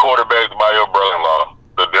quarterbacked by your brother-in-law,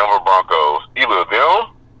 the Denver Broncos. Either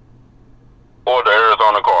them or the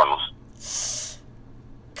Arizona Cardinals.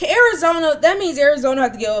 Arizona, that means Arizona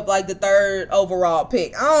have to give up like the 3rd overall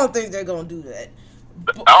pick. I don't think they're going to do that.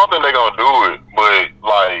 I don't think they're going to do it, but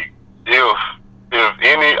like if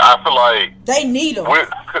any, I feel like they need them.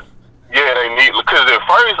 Yeah, they need, because at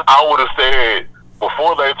first I would have said,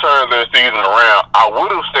 before they turned their season around, I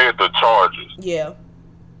would have said the Chargers. Yeah.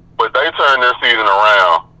 But they turned their season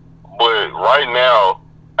around. But right now,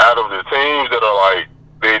 out of the teams that are like,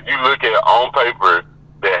 that you look at on paper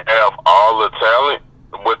that have all the talent,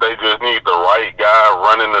 but they just need the right guy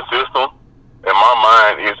running the system, in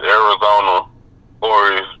my mind, it's Arizona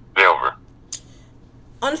or it's Denver.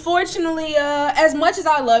 Unfortunately, as much as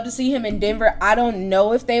I love to see him in Denver, I don't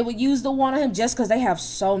know if they would use the 1 on him just because they have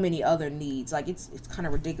so many other needs. Like, it's kind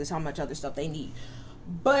of ridiculous how much other stuff they need.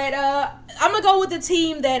 But I'm going to go with the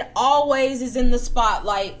team that always is in the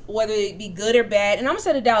spotlight, whether it be good or bad, and I'm going to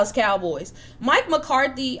say the Dallas Cowboys. Mike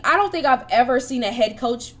McCarthy, I don't think I've ever seen a head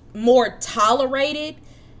coach more tolerated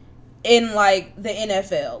in like the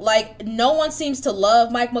NFL. Like, no one seems to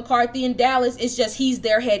love Mike McCarthy in Dallas. It's just he's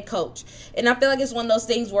their head coach. And I feel like it's one of those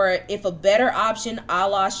things where if a better option a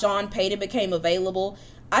la Sean Payton became available,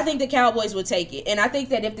 I think the Cowboys would take it. And I think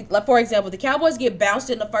that if, for example, the Cowboys get bounced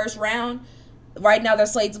in the first round, right now they're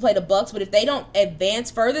slated to play the Bucs, but if they don't advance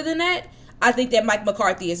further than that, I think that Mike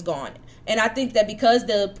McCarthy is gone. And I think that because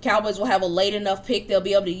the Cowboys will have a late enough pick, they'll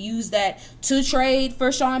be able to use that to trade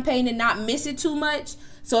for Sean Payton and not miss it too much.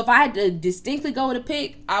 So if I had to distinctly go with a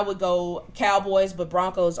pick, I would go Cowboys, but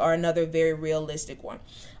Broncos are another very realistic one.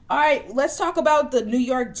 All right, let's talk about the New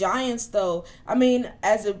York Giants, though. I mean,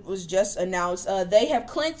 as it was just announced, they have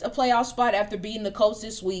clinched a playoff spot after beating the Colts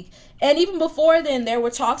this week. And even before then, there were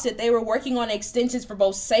talks that they were working on extensions for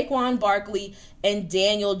both Saquon Barkley and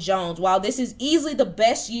Daniel Jones. While this is easily the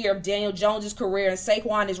best year of Daniel Jones' career, and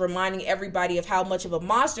Saquon is reminding everybody of how much of a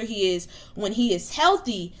monster he is when he is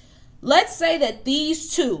healthy, let's say that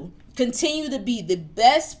these two continue to be the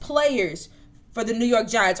best players for the New York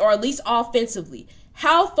Giants, or at least offensively.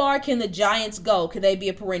 How far can the Giants go? Can they be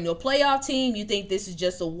a perennial playoff team? You think this is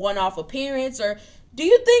just a one-off appearance? Or do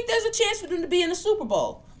you think there's a chance for them to be in the Super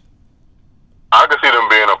Bowl? I can see them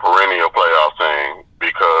being a perennial playoff team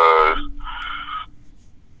because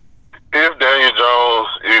if Daniel Jones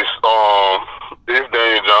is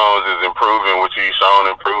improving, which he's shown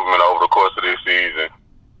improvement over the course of this season,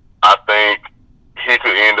 I think he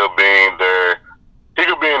could end up being there. He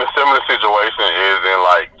could be in a similar situation as in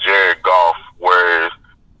like Jared Goff, whereas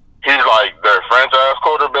he's like their franchise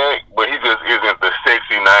quarterback, but he just isn't the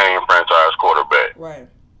sexy name franchise quarterback. Right.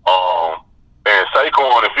 And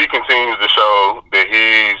Saquon, if he continues to show that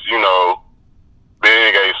he's,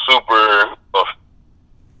 being a super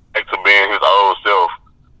back to being his old self,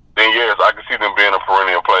 then yes, I can see them being a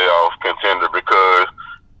perennial playoff contender because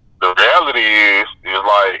the reality is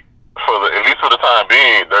like at least for the time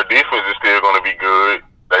being, their defense is still going to be good.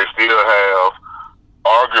 They still have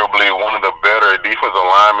arguably one of the better defensive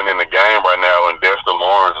linemen in the game right now, and Dexter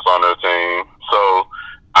Lawrence is on their team. So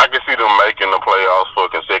I can see them making the playoffs for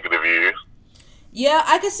consecutive years. Yeah,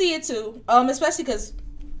 I can see it too. Especially because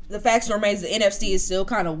the fact remains the NFC is still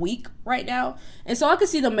kind of weak right now, and so I can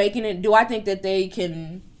see them making it. Do I think that they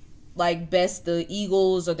can best the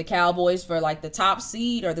Eagles or the Cowboys for the top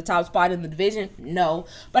seed or the top spot in the division? No,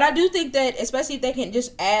 but I do think that especially if they can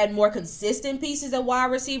just add more consistent pieces at wide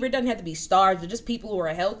receiver, it doesn't have to be stars, but just people who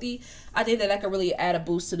are healthy. I think that could really add a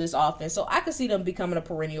boost to this offense. So I could see them becoming a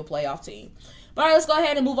perennial playoff team. But all right, let's go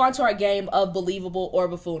ahead and move on to our game of believable or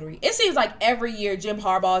buffoonery. It seems like every year Jim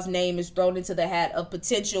Harbaugh's name is thrown into the hat of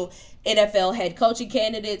potential NFL head coaching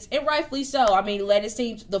candidates, and rightfully so. I mean, he led his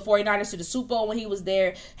team, the 49ers, to the Super Bowl when he was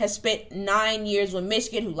there, has spent 9 years with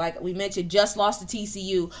Michigan, who, like we mentioned, just lost to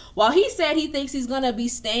TCU. While he said he thinks he's going to be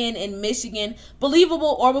staying in Michigan,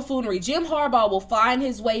 believable or buffoonery, Jim Harbaugh will find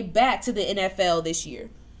his way back to the NFL this year.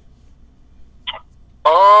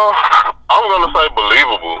 I'm gonna say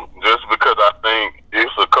believable, just because I think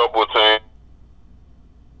it's a couple teams.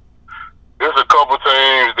 There's a couple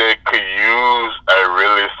teams that could use a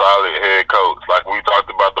really solid head coach. Like we talked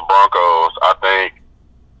about the Broncos. I think,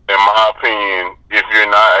 in my opinion, if you're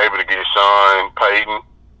not able to get Sean Payton,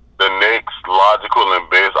 the next logical and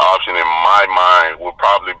best option in my mind would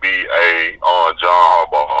probably be John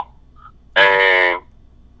Harbaugh. And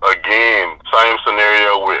again, same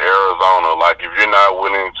scenario with Arizona. Like if you're not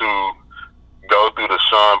willing to go through the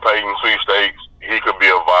Sean Payton sweepstakes, he could be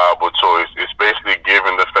a viable choice, especially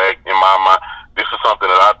given the fact, in my mind, this is something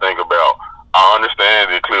that I think about. I understand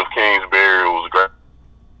that Cliff Kingsbury was great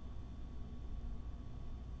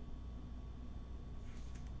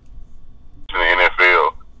in the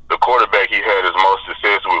NFL. The quarterback he had his most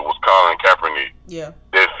success with was Colin Kaepernick. Yeah.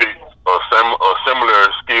 That fits a similar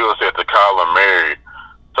skill set to Kyler Murray.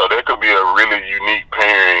 So that could be a really unique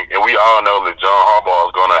pairing. And we all know that John Harbaugh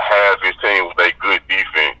is going to have his team with a good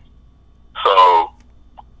defense. So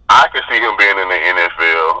I can see him being in the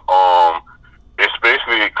NFL,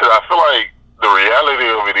 especially because I feel like the reality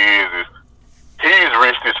of it is he's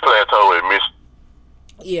reached his plateau at Michigan.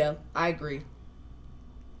 Yeah, I agree.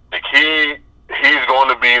 Like he's going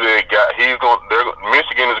to be the guy.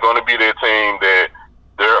 Michigan is going to be their team that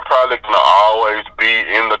they're probably going to always be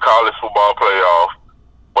in the college football playoff,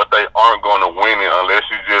 but they aren't going to win it unless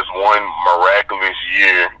it's just one miraculous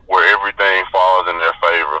year where everything falls in their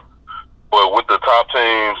favor. But with the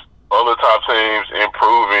other top teams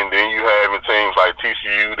improving, then you have teams like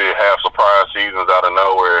TCU that have surprise seasons out of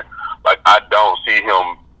nowhere. Like I don't see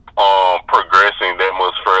him progressing that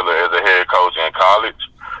much further as a head coach in college.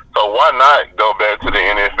 So why not go back to the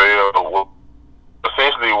NFL?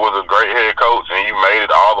 Essentially, was a great head coach, and you made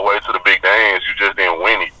it all the way to the big dance. You just didn't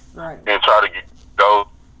win it, right? And try to go.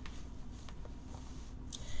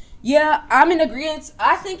 Yeah, I'm in agreement.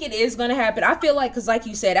 I think it is going to happen. I feel like, because like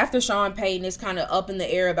you said, after Sean Payton is kind of up in the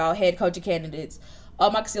air about head coaching candidates, I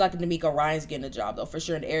can see like D'Amico Ryan's getting a job, though, for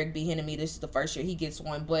sure. And Eric Bieniemy, this is the first year he gets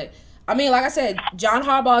one. But, I mean, like I said, John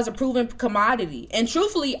Harbaugh is a proven commodity. And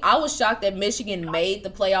truthfully, I was shocked that Michigan made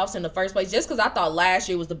the playoffs in the first place just because I thought last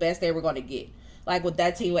year was the best they were going to get. Like with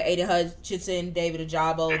that team with Aiden Hutchinson, David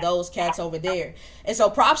Ojabo, those cats over there. And so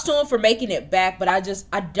props to him for making it back, but I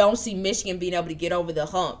don't see Michigan being able to get over the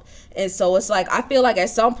hump. And so it's like, I feel like at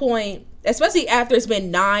some point, especially after it's been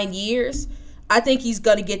 9 years, I think he's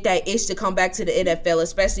going to get that itch to come back to the NFL,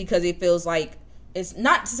 especially because it feels like, it's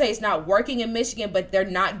not to say it's not working in Michigan, but they're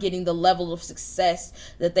not getting the level of success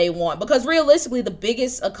that they want. Because realistically, the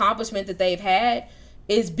biggest accomplishment that they've had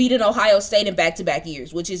is beating Ohio State in back-to-back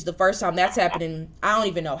years, which is the first time that's happened in I don't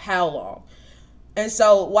even know how long. And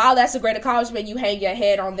so while that's a great accomplishment, you hang your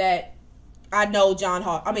head on that. I know Jim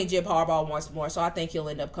Harbaugh wants more, so I think he'll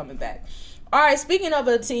end up coming back. All right, speaking of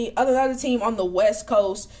another team on the West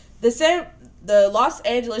Coast, the Los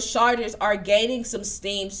Angeles Chargers are gaining some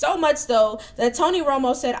steam, so much so that Tony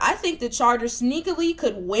Romo said, I think the Chargers sneakily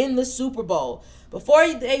could win the Super Bowl. Before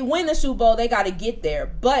they win the Super Bowl, they got to get there.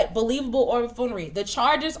 But believable or buffoonery, the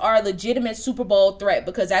Chargers are a legitimate Super Bowl threat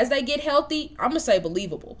because as they get healthy, I'm going to say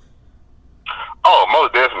believable. Oh,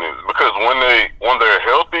 most definitely. Because when they're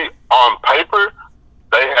healthy, on paper,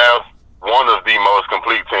 they have one of the most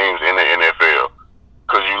complete teams in the NFL.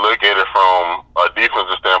 Because you look at it from a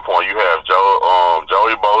defensive standpoint, you have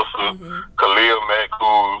Joey Bosa, Khalil Mack,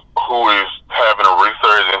 who is having a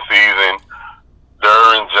resurgent season,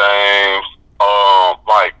 Derwin James.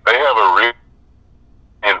 They have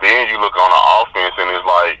and then you look on the offense, and it's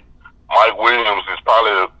like Mike Williams is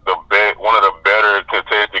probably one of the better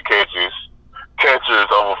contested catchers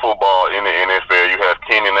of a football in the NFL. You have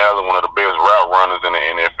Keenan Allen, one of the best route runners in the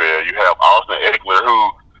NFL. You have Austin Eckler, who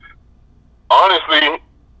honestly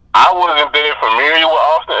I wasn't that familiar with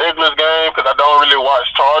Austin Eckler's game because I don't really watch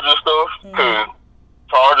Chargers stuff because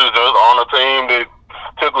Chargers just on a team that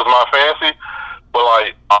tickles my fancy. But,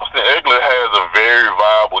 like, Austin Eckler has a very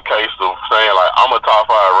viable case of saying, like, I'm a top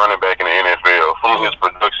 5 running back in the NFL from his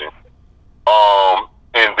production.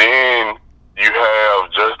 And then you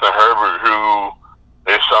have Justin Herbert, who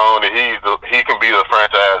has shown that he can be the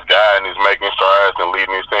franchise guy and he's making strides and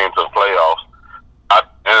leading his team to the playoffs.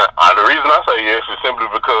 The reason I say yes is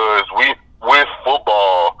simply because with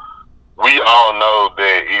football, we all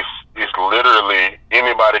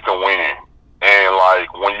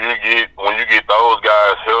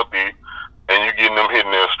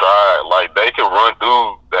run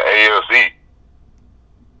through the AFC.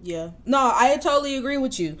 Yeah. No, I totally agree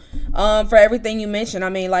with you for everything you mentioned. I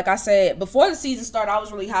mean, like I said, before the season started, I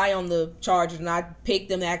was really high on the Chargers, and I picked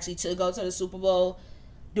them actually to go to the Super Bowl.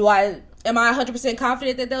 Am I 100%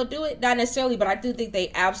 confident that they'll do it? Not necessarily, but I do think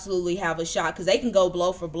they absolutely have a shot because they can go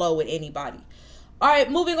blow for blow with anybody. All right,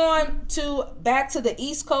 moving on back to the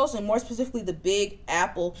East Coast, and more specifically the Big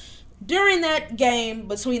Apple. During that game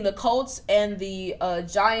between the Colts and the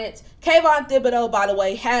Giants, Kayvon Thibodeau, by the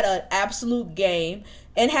way, had an absolute game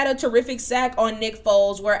and had a terrific sack on Nick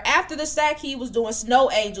Foles, where after the sack, he was doing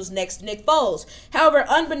snow angels next to Nick Foles. However,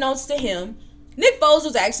 unbeknownst to him, Nick Foles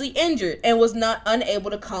was actually injured and was unable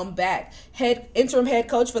to come back. Interim head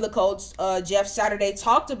coach for the Colts, Jeff Saturday,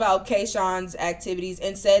 talked about Kayshawn's activities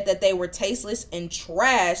and said that they were tasteless and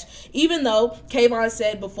trash, even though Kayvon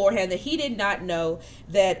said beforehand that he did not know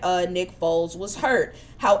that Nick Foles was hurt.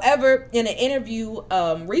 However, in an interview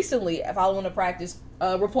recently following the practice,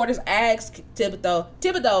 reporters asked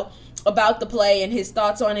Thibodeau about the play and his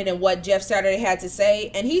thoughts on it and what Jeff Saturday had to say,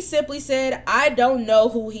 and he simply said, "I don't know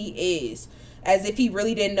who he is," as if he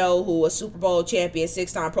really didn't know who a Super Bowl champion,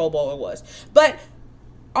 6-time Pro Bowler was. But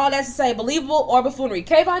all that to say, believable or buffoonery,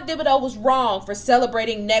 Kayvon Thibodeau was wrong for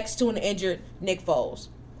celebrating next to an injured Nick Foles.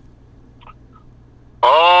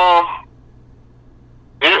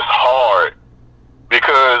 It's hard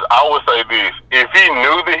because I would say this: if he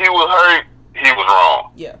knew that he was hurt, he was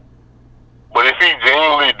wrong. Yeah. But if he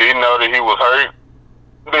genuinely didn't know that he was hurt,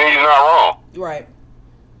 then he's not wrong. Right.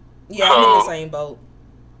 Yeah, so, I'm in the same boat.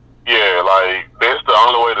 Yeah, like, that's the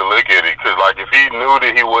only way to look at it. Because, like, if he didn't know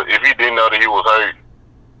that he was hurt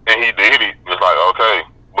and he did it, it's like, okay.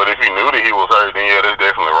 But if he knew that he was hurt, then yeah, that's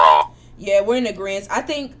definitely wrong. Yeah, we're in agreement. I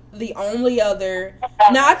think the only other...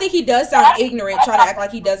 Now, I think he does sound ignorant, trying to act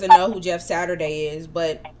like he doesn't know who Jeff Saturday is.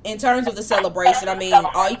 But in terms of the celebration, I mean,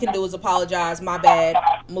 all you can do is apologize. My bad.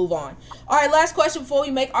 Move on. All right, last question before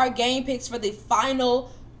we make our game picks for the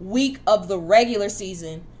final week of the regular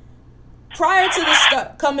season. Prior to this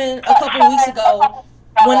coming a couple weeks ago,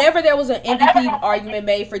 whenever there was an MVP argument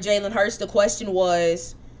made for Jalen Hurts, the question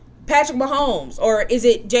was Patrick Mahomes, or is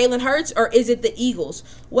it Jalen Hurts, or is it the Eagles?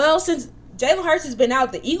 Well, since Jalen Hurts has been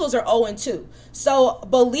out, the Eagles are 0-2. So,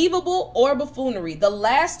 believable or buffoonery, the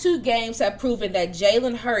last two games have proven that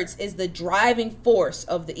Jalen Hurts is the driving force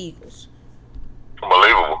of the Eagles.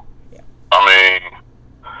 Believable. Yeah. I mean,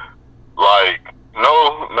 like,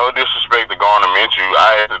 no disrespect to Gardner Minshew.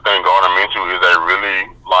 I actually think Gardner Minshew is a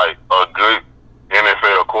really, like, a good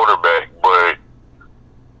NFL quarterback, but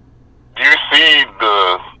you see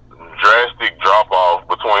the drastic drop-off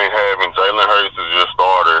between having Jalen Hurts as your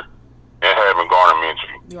starter and having Gardner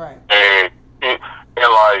Minshew. Right. And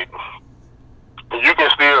like, you can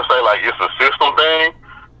still say, like, it's a system thing,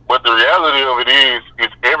 but the reality of it is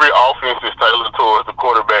every offense is tailored towards the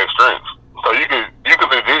quarterback's strengths. So you can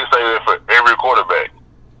legit say that for every quarterback.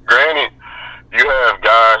 Granted, you have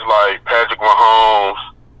guys like Patrick Mahomes,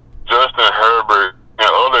 Justin Herbert, and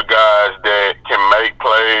other guys that can make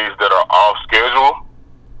plays that are off schedule,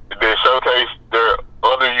 that showcase their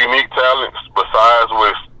other unique talents besides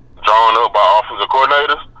what's drawn up by offensive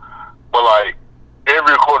coordinators. But like,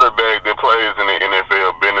 every quarterback that plays in the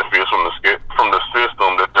NFL benefits from the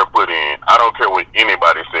system that they're put in. I don't care what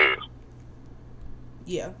anybody says.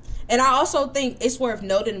 Yeah. And I also think it's worth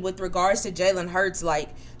noting with regards to Jalen Hurts, like,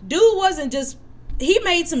 dude wasn't just, he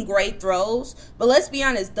made some great throws, but let's be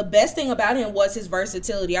honest, the best thing about him was his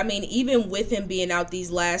versatility. I mean, even with him being out these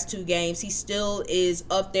last two games, he still is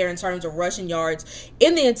up there in terms of rushing yards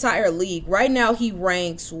in the entire league. Right now, he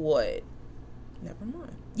ranks what? Never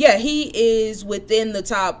mind. Yeah, he is within the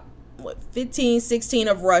top 15, 16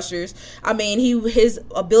 of rushers. I mean, his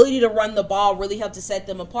ability to run the ball really helped to set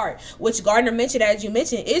them apart, which Gardner mentioned, as you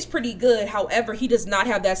mentioned, is pretty good. However, he does not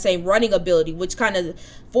have that same running ability, which kind of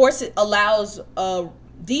allows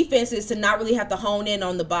defenses to not really have to hone in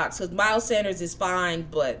on the box, because Miles Sanders is fine,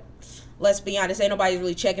 but let's be honest, ain't nobody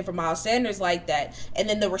really checking for Miles Sanders like that. And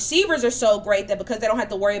then the receivers are so great that because they don't have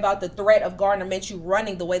to worry about the threat of Gardner Minshew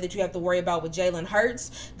running the way that you have to worry about with Jalen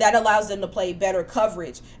Hurts, that allows them to play better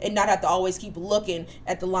coverage and not have to always keep looking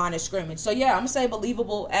at the line of scrimmage. So, yeah, I'm going to say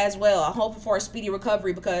believable as well. I'm hoping for a speedy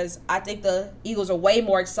recovery because I think the Eagles are way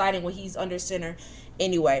more exciting when he's under center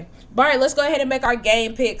anyway. All right, let's go ahead and make our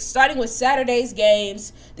game picks, starting with Saturday's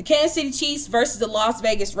games. The Kansas City Chiefs versus the Las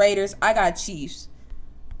Vegas Raiders. I got Chiefs.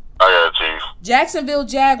 I got Chiefs. Jacksonville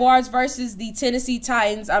Jaguars versus the Tennessee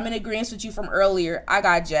Titans. I'm in agreement with you from earlier. I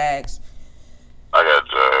got Jags. I got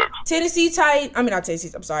Jags.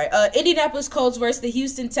 Indianapolis Colts versus the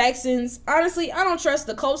Houston Texans. Honestly, I don't trust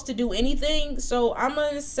the Colts to do anything, so I'm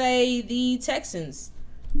going to say the Texans.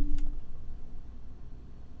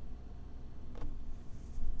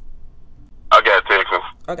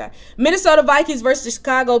 Okay. Minnesota Vikings versus the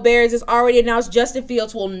Chicago Bears is already announced. Justin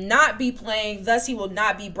Fields will not be playing, thus he will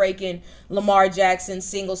not be breaking Lamar Jackson's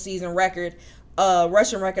single season record,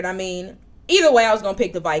 rushing record. I mean, either way, I was gonna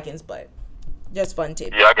pick the Vikings, but just fun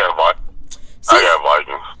tip. Yeah, I got Vikings.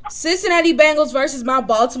 Cincinnati Bengals versus my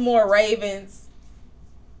Baltimore Ravens.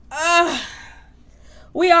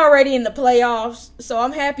 We already in the playoffs, so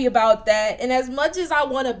I'm happy about that. And as much as I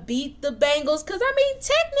want to beat the Bengals, because, I mean,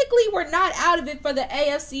 technically we're not out of it for the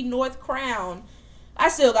AFC North crown, I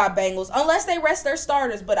still got Bengals, unless they rest their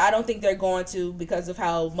starters, but I don't think they're going to because of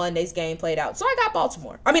how Monday's game played out. So I got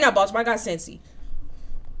Baltimore. I mean, not Baltimore, I got Cincy.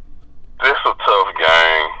 This is a tough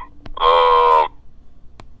game.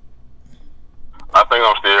 I think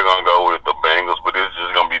I'm still going to go with the Bengals, but it's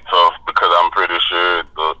just going to be tough because I'm pretty sure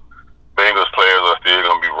the Bengals players are still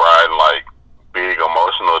going to be riding like big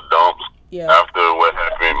emotional dumps after what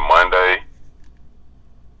happened Monday.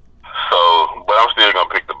 So, but I'm still going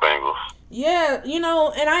to pick the Bengals. Yeah, you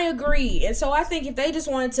know, and I agree. And so I think if they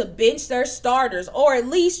just wanted to bench their starters, or at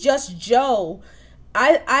least just Joe,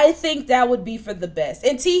 I think that would be for the best.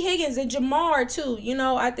 And T. Higgins and Jamar, too. You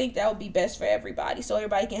know, I think that would be best for everybody so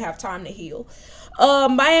everybody can have time to heal.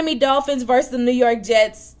 Miami Dolphins versus the New York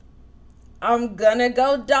Jets. I'm gonna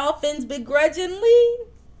go Dolphins begrudgingly.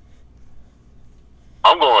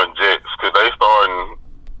 I'm going Jets because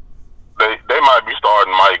they might be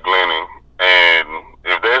starting Mike Glennon, and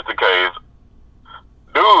if that's the case,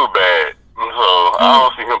 dude bad. So I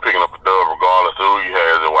don't see him picking up a dub regardless of who he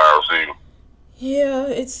has at wide receiver. Yeah,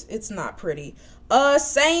 it's not pretty.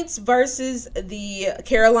 Saints versus the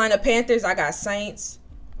Carolina Panthers. I got Saints.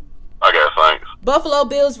 I got Saints. Buffalo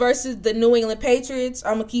Bills versus the New England Patriots.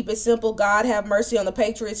 I'm going to keep it simple. God have mercy on the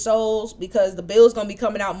Patriots' souls because the Bills going to be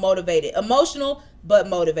coming out motivated. Emotional, but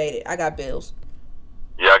motivated. I got Bills.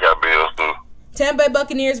 Yeah, I got Bills, too. Tampa Bay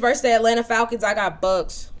Buccaneers versus the Atlanta Falcons. I got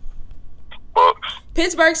Bucks. Bucks.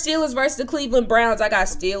 Pittsburgh Steelers versus the Cleveland Browns. I got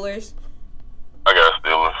Steelers. I got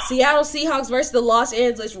Steelers. Seattle Seahawks versus the Los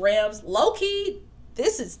Angeles Rams. Low-key,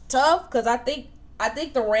 this is tough because I think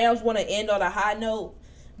the Rams want to end on a high note.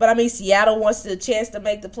 But, I mean, Seattle wants the chance to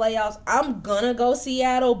make the playoffs. I'm going to go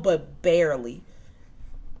Seattle, but barely.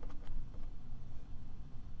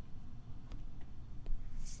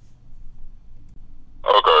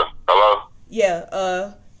 Okay. Hello?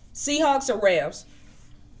 Yeah, Seahawks or Rams?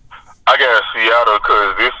 I got Seattle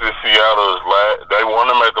because this is Seattle's last. They want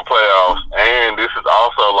to make the playoffs, and this is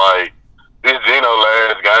also like this Geno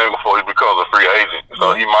last game before he becomes a free agent.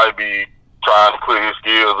 So he might be trying to put his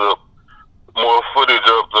skills up, more footage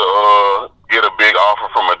up to get a big offer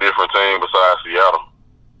from a different team besides Seattle.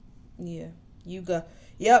 Yeah, you go.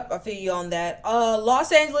 Yep, I feel you on that.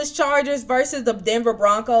 Los Angeles Chargers versus the Denver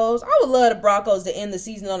Broncos. I would love the Broncos to end the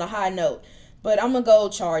season on a high note, but I'm going to go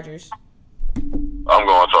Chargers. I'm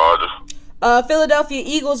going Chargers. Philadelphia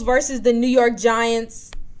Eagles versus the New York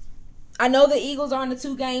Giants. I know the Eagles are on a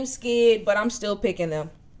 2-game skid, but I'm still picking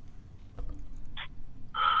them.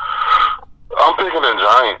 I'm picking the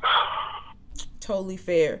Giants. Totally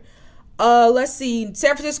fair. Let's see.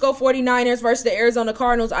 San Francisco 49ers versus the Arizona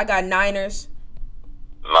Cardinals. I got Niners.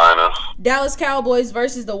 Niners. Dallas Cowboys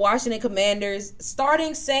versus the Washington Commanders.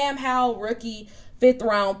 Starting Sam Howell, rookie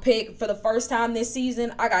 5th-round pick for the first time this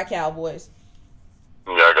season. I got Cowboys.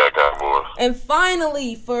 Yeah, I got Cowboys. And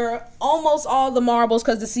finally, for almost all the marbles,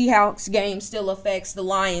 because the Seahawks game still affects the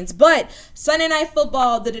Lions. But Sunday Night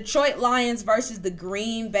Football, the Detroit Lions versus the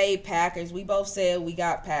Green Bay Packers. We both said we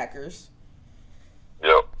got Packers.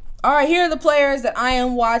 Yep. All right, here are the players that I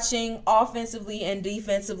am watching offensively and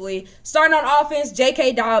defensively. Starting on offense,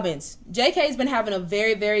 J.K. Dobbins. J.K.'s been having a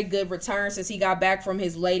very, very good return since he got back from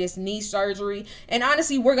his latest knee surgery. And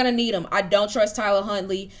honestly, we're going to need him. I don't trust Tyler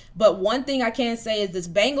Huntley. But one thing I can say is this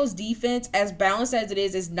Bengals defense, as balanced as it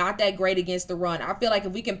is not that great against the run. I feel like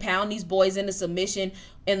if we can pound these boys into submission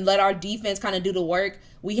and let our defense kind of do the work,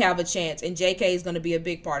 we have a chance. And J.K. is going to be a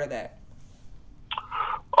big part of that.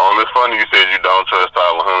 It's funny you said you don't trust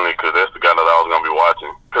Tyler Huntley because that's the guy that I was going to be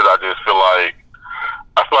watching. Because I just feel like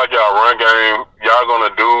y'all run game, y'all going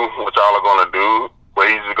to do what y'all are going to do, but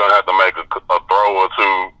he's just going to have to make a throw or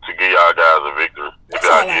two to give y'all guys a victory. That's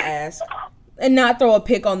all I ask. And not throw a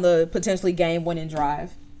pick on the potentially game-winning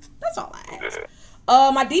drive. That's all I ask. Yeah.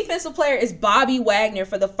 My defensive player is Bobby Wagner.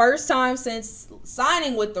 For the first time since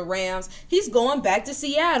signing with the Rams, he's going back to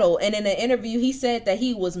Seattle. And in an interview, he said that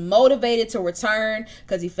he was motivated to return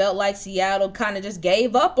because he felt like Seattle kind of just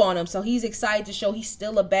gave up on him. So he's excited to show he's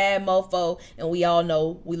still a bad mofo. And we all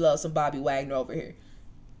know we love some Bobby Wagner over here.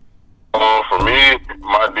 For me,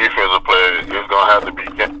 my defensive player is going to have to be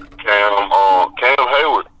Cam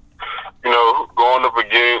Hayward. You know, going up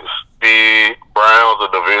against the Browns or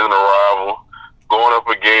the divisional rival, going up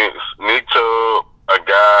against Nick Chubb, a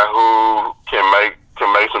guy who can make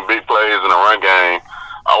some big plays in the run game.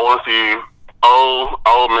 I want to see if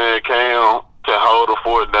old man Cam can hold the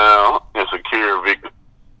fort down and secure a victory.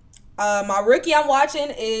 My rookie I'm watching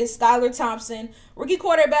is Skylar Thompson, rookie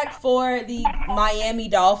quarterback for the Miami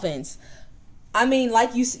Dolphins. I mean,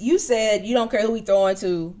 like you said, you don't care who we throwing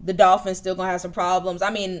to. The Dolphins still going to have some problems. I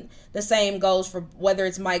mean, the same goes for whether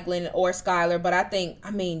it's Mike Glennon or Skylar. But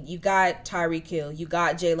you got Tyreek Hill. You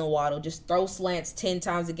got Jalen Waddle. Just throw slants 10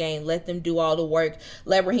 times a game. Let them do all the work.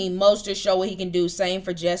 Let Raheem Mostert show what he can do. Same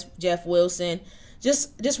for Jeff Wilson.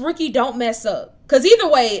 Just rookie, don't mess up. Because either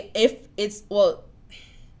way, if it's, even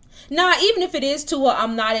if it is Tua,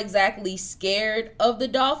 I'm not exactly scared of the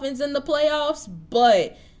Dolphins in the playoffs.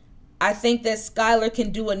 But I think that Skylar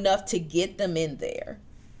can do enough to get them in there.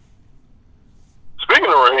 Speaking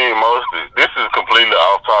of Raheem Mostert, this is completely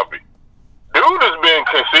off topic. Dude has been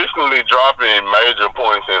consistently dropping major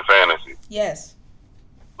points in fantasy. Yes.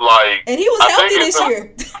 And he was healthy this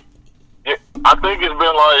year. Yeah, I think it's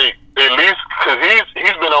been at least because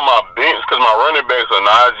he's been on my bench because my running backs are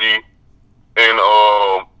Najee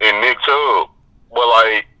and Nick Chubb. But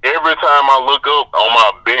every time I look up on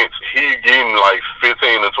my bench, he's getting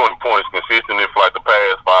 15 to 20 points consistently for the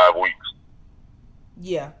past 5 weeks.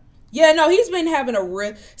 Yeah. Yeah, no, he's been having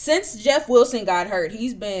since Jeff Wilson got hurt,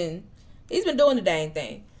 he's been doing the dang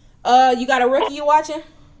thing. You got a rookie you watching?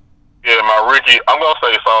 Yeah, my rookie, I'm gonna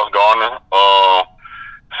say Sauce Gardner.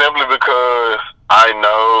 Simply because I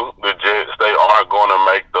know the Jets, they aren't gonna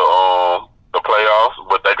make the playoffs,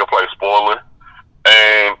 but they can play spoiler.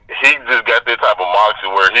 And he just got that type of moxie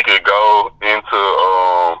where he could go into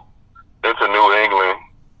New England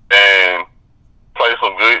and make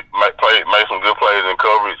some good plays in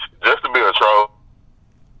coverage just to be a troll.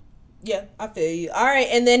 Yeah, I feel you. All right,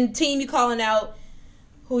 and then team you calling out,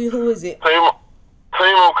 who is it? Team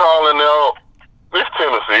I'm calling out, it's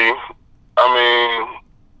Tennessee. I mean,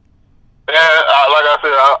 like I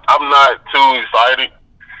said, I'm not too excited.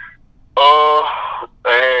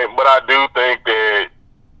 But I do think that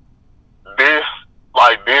this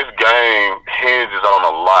game hinges on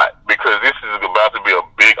a lot because this is about to be a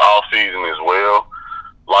big off season as well.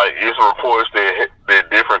 It's reports that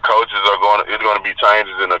different coaches it's going to be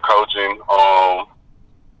changes in the coaching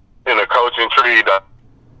tree. The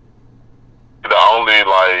only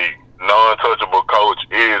non-touchable coach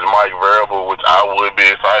is Mike Vrabel, which I would be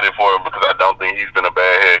excited for because I don't think he's been a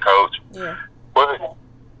bad head coach. Yeah. But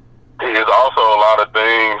there's also a lot of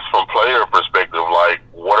things from player perspective,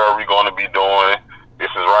 what are we going to be doing? This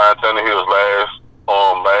is Ryan Tannehill's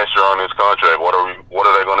last year on his contract. What are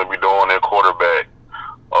they going to be doing at quarterback?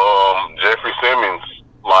 Jeffrey Simmons,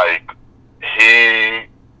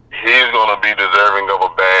 he's going to be deserving of a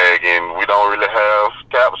bag, and we don't really have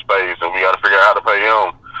cap space, and we got to figure out how to pay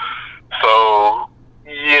him. So,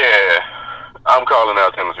 yeah, I'm calling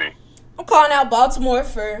out Tennessee. I'm calling out Baltimore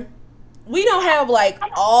we don't have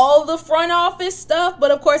all the front office stuff,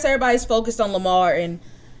 but of course everybody's focused on Lamar, and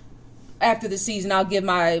after the season I'll give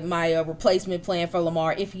my replacement plan for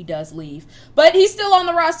Lamar if he does leave. But he's still on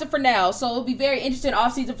the roster for now, so it'll be very interesting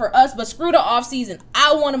offseason for us. But screw the offseason.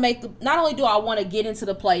 I want to not only do I want to get into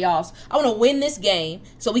the playoffs, I want to win this game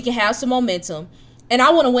so we can have some momentum. And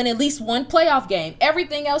I want to win at least one playoff game.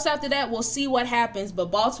 Everything else after that, we'll see what happens.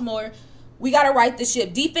 But Baltimore, we got to right the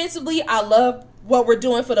ship. Defensively, I love what we're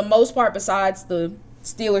doing for the most part besides the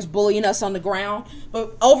Steelers bullying us on the ground.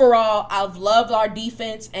 But overall, I've loved our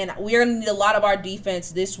defense, and we're going to need a lot of our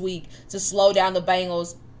defense this week to slow down the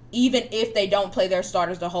Bengals, even if they don't play their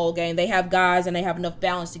starters the whole game. They have guys, and they have enough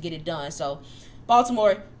balance to get it done. So,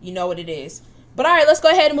 Baltimore, you know what it is. But, all right, let's go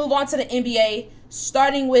ahead and move on to the NBA,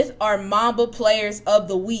 starting with our Mamba Players of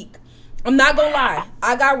the Week. I'm not going to lie.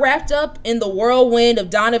 I got wrapped up in the whirlwind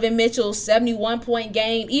of Donovan Mitchell's 71-point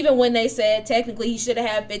game, even when they said technically he should have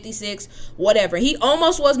had 56, whatever. He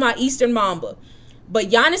almost was my Eastern Mamba. But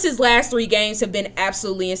Giannis's last 3 games have been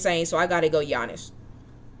absolutely insane, so I got to go Giannis.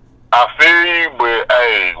 I feel you, but,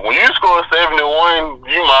 hey, when you score 71,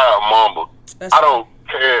 you my Mamba. I don't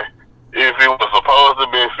care if it was supposed to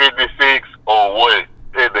be 56 or what.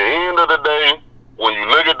 At the end of the day, when you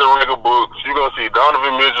look at the record books, you're going to see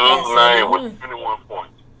Donovan Mitchell's name with 21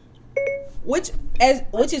 points.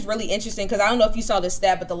 Which is really interesting because I don't know if you saw the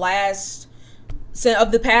stat, but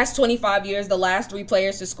of the past 25 years, the last 3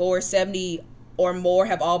 players to score 70 or more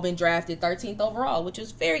have all been drafted 13th overall, which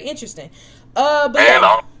is very interesting.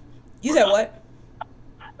 You said what?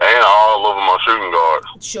 And all of them are shooting guards.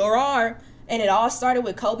 Sure are. And it all started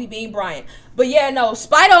with Kobe being Bryant. But yeah, no,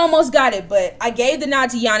 Spider almost got it, but I gave the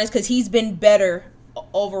nod to Giannis because he's been better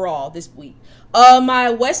overall this week.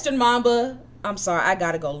 My Western Mamba. I'm sorry, I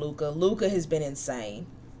gotta go Luka. Luka has been insane.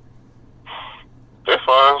 That's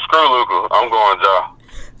fine. Screw Luka. I'm going Ja.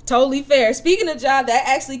 Totally fair. Speaking of Ja, that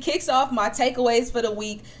actually kicks off my takeaways for the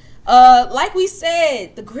week. Like we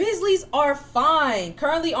said, the Grizzlies are fine.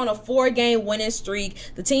 Currently on a 4-game winning streak.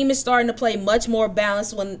 The team is starting to play much more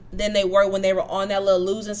balanced than they were when they were on that little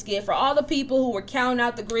losing skid. For all the people who were counting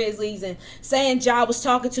out the Grizzlies and saying Ja was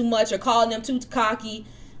talking too much or calling them too cocky,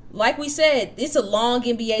 like we said, it's a long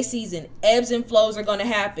NBA season. Ebbs and flows are going to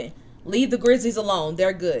happen. Leave the Grizzlies alone.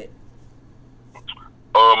 They're good.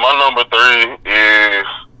 My number 3 is,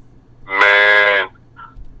 man,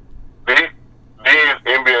 these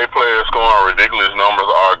NBA players scoring ridiculous numbers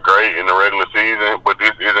are great in the regular season, but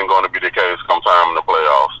this isn't going to be the case come time in the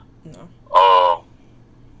playoffs. No.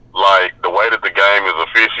 Like the way that the game is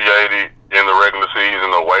officiated in the regular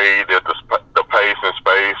season, the way that the pace and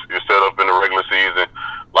space is set up in the regular season,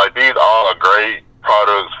 like these all are great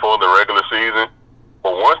products for the regular season.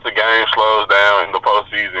 But once the game slows down in the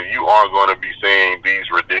postseason, you aren't going to be seeing these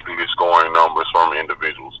ridiculous scoring numbers from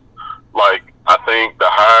individuals. Like, I think the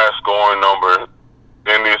highest scoring number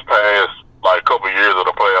in this past, like, couple years of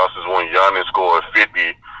the playoffs is when Giannis scored 50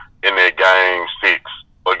 in that game 6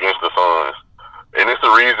 against the Suns. And it's the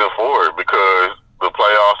reason for it, because the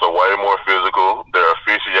playoffs are way more physical, they're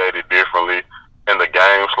officiated differently, and the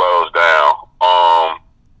game slows down.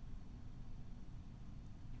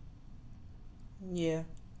 Yeah.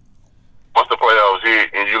 Once the playoffs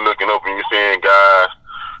hit and you're looking up and you're seeing guys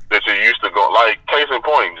that you're used to go, like case in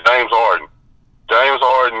point, James Harden. James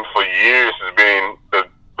Harden for years has been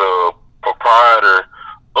the proprietor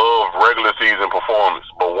of regular season performance,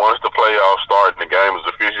 but once the playoffs start and the game is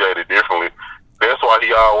officiated differently, that's why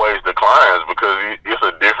he always declines, because it's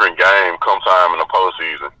a different game come time in the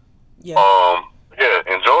postseason. Yeah.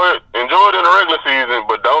 Enjoy it in the regular season,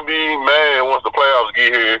 but don't be mad once the playoffs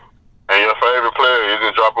get here and your favorite player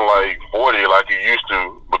isn't dropping like 40 like you used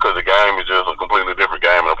to, because the game is just a completely different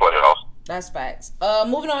game in the playoffs. That's facts.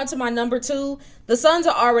 Moving on to my number 2. The Suns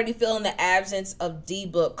are already feeling the absence of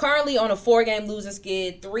D-Book. Currently on a 4-game losing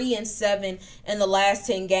skid, 3-7 in the last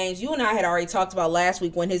 10 games. You and I had already talked about last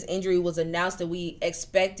week when his injury was announced that we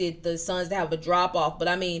expected the Suns to have a drop-off. But,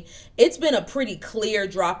 I mean, it's been a pretty clear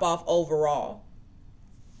drop-off overall.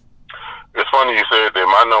 It's funny you said that.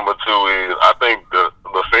 My number 2 is, I think this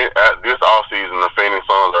offseason, the Phoenix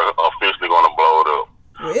Suns are officially going to blow it up.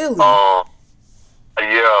 Really?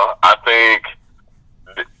 Yeah, I think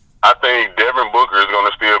Devin Booker is going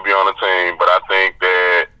to still be on the team, but I think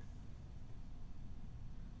that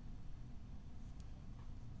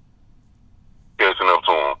catching up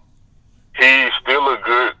to him. He's still a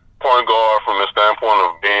good point guard from the standpoint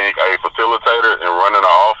of being a facilitator and running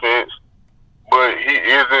the offense, but he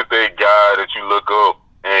isn't that guy that you look up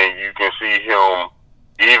and you can see him,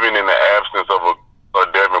 even in the absence of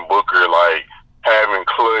a Devin Booker, like having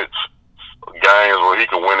clutch games where he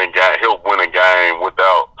can help win a game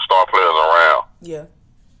without star players around. Yeah.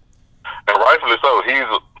 And rightfully so. He's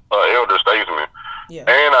an elder statesman. Yeah.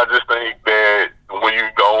 And I just think that when you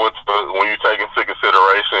take into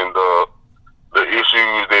consideration the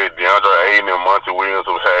issues that DeAndre Ayton and Monty Williams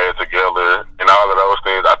have had together and all of those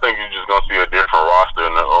things, I think you're just gonna see a different roster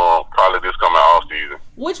in the probably this coming off season.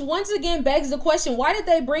 Which once again begs the question: why did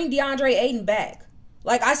they bring DeAndre Ayton back?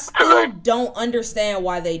 Like, I still don't understand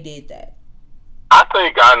why they did that. I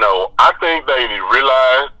think they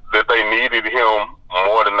realized that they needed him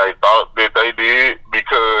more than they thought that they did,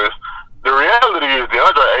 because the reality is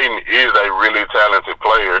DeAndre Ayton is a really talented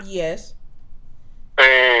player. Yes.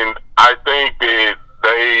 And I think that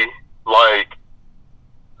they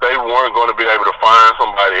weren't going to be able to find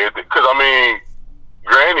somebody, because I mean,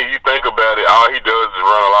 granted, you think about it, all he does is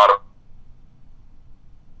run a lot of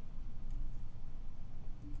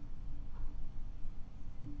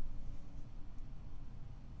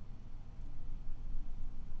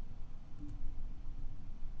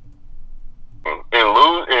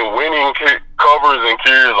and winning covers and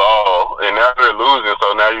cures all, and now they're losing,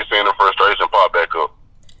 so now you're seeing the frustration pop back up.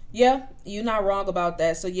 Yeah, you're not wrong about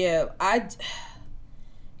that. So yeah,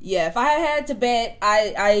 if I had to bet,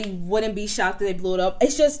 I wouldn't be shocked that they blew it up.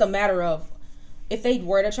 It's just a matter of, if they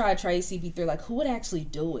were to try to trade CP3, like, who would actually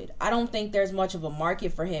do it? I don't think there's much of a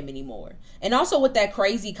market for him anymore. And also with that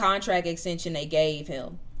crazy contract extension they gave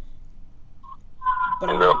him. But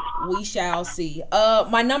I mean, we shall see.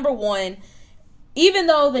 My number 1, even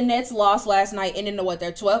though the Nets lost last night, ending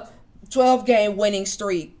their 12-game winning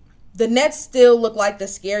streak, the Nets still look like the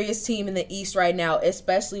scariest team in the East right now,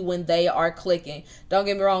 especially when they are clicking. Don't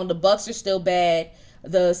get me wrong, the Bucks are still bad.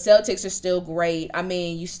 The Celtics are still great. I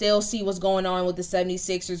mean, you still see what's going on with the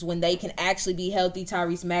 76ers when they can actually be healthy.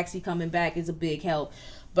 Tyrese Maxey coming back is a big help.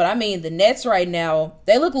 But, I mean, the Nets right now,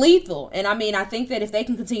 they look lethal. And, I mean, I think that if they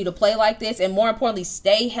can continue to play like this and, more importantly,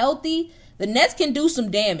 stay healthy, the Nets can do some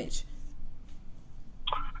damage.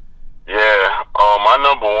 Yeah. My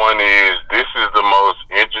number one is this is the most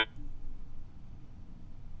interesting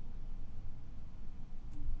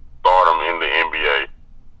stardom in the NBA.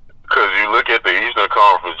 Because you look at the Eastern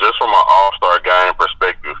Conference, just from an All-Star game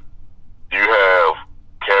perspective, you have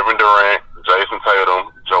Kevin Durant, Jason Tatum,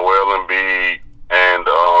 Joel Embiid, and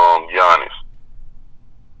Giannis.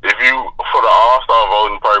 If you, for the All-Star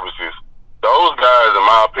voting purposes, those guys, in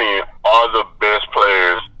my opinion, are the best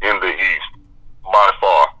players in the East by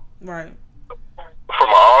far. Right. From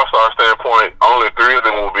an All-Star standpoint, only 3 of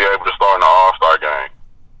them will be able to start in the All-Star game.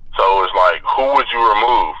 So it's like, who would you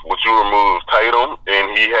remove? Would you remove Tatum, and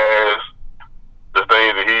he has the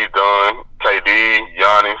things that he's done, KD,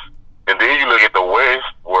 Giannis, and then you look at the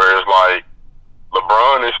West, where it's like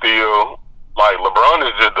LeBron is still, like LeBron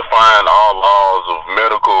is just defying all laws of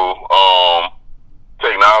medical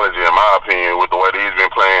technology, in my opinion, with the way that he's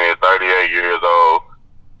been playing at 38 years old.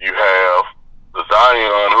 You have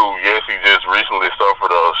Zion, who, yes, he just recently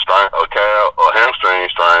suffered a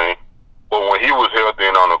hamstring strain. But when he was healthy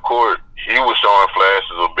and on the court, he was showing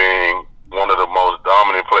flashes of being one of the most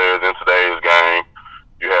dominant players in today's game.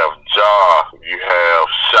 You have Ja, you have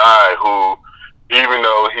Shai, who, even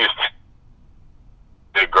though he's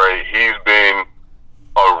great, he's been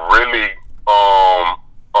a really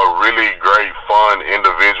great, fun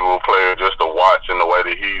individual player just to watch in the way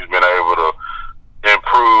that he's been able to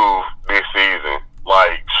improve this season.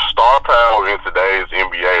 Like, star power in today's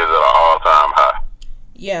NBA is at an all-time high.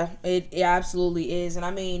 Yeah, it absolutely is. And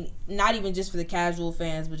I mean, not even just for the casual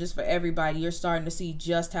fans, but just for everybody, you're starting to see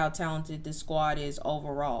just how talented this squad is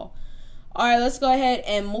overall. All right, let's go ahead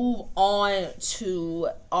and move on to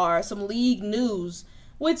some league news,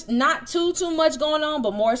 which not too much going on,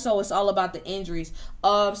 but more so it's all about the injuries.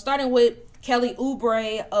 Starting with Kelly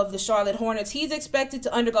Oubre of the Charlotte Hornets. He's expected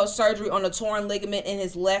to undergo surgery on a torn ligament in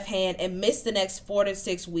his left hand and miss the next 4 to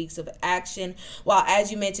 6 weeks of action. While,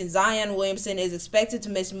 as you mentioned, Zion Williamson is expected to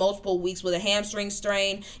miss multiple weeks with a hamstring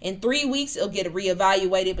strain. In 3 weeks, he'll get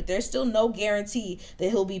reevaluated, but there's still no guarantee that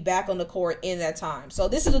he'll be back on the court in that time. So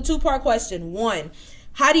this is a 2-part question. 1,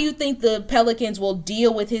 how do you think the Pelicans will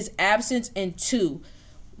deal with his absence? And 2,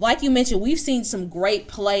 like you mentioned, we've seen some great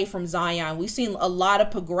play from Zion. We've seen a lot of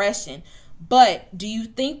progression. But do you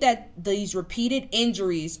think that these repeated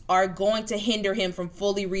injuries are going to hinder him from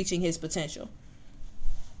fully reaching his potential?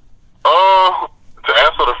 To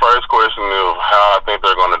answer the first question of how I think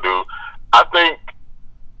they're going to do, I think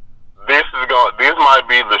this might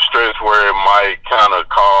be the stretch where it might kind of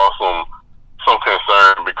cause some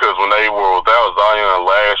concern, because when they were without Zion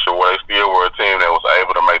last year, where they still were a team that was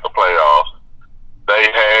able to make the playoffs, they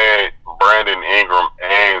had Brandon Ingram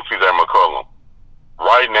and CJ McCollum.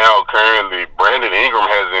 Right now, currently, Brandon Ingram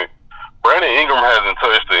hasn't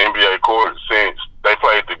touched the NBA court since they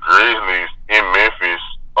played the Grizzlies in Memphis.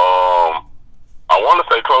 I want to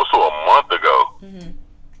say close to a month ago. Mm-hmm.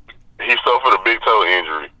 He suffered a big toe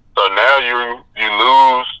injury. So now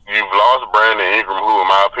you've lost Brandon Ingram, who in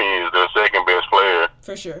my opinion is their second best player.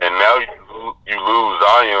 For sure. And now you lose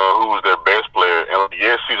Zion, who is their best player. And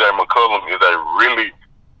yes, CJ McCollum is a really,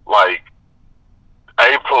 like,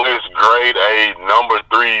 A+ grade A number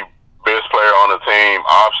 3 best player on the team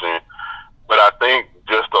option. But I think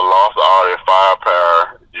just the loss of all that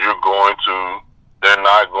firepower, they're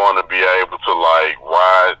not going to be able to, like,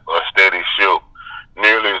 ride a steady ship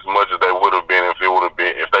nearly as much as they would have been if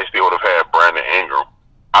they still would have had Brandon Ingram.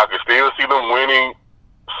 I could still see them winning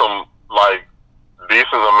some, like,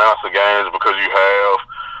 decent amounts of games, because you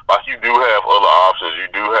do have other options. You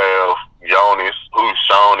do have Giannis, who's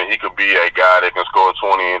shown that he could be a guy that can score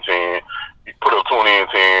 20 and 10. You put up 20 and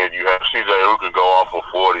 10. You have CJ, who could go off for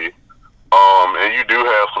 40. And you do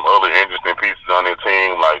have some other interesting pieces on their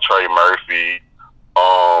team, like Trey Murphy,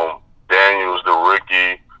 Daniels, the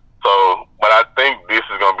rookie. So, but I think this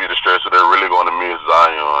is going to be the stretch that they're really going to miss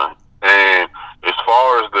Zion. And as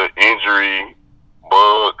far as the injury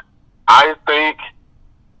bug, I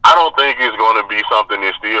don't think it's going to be something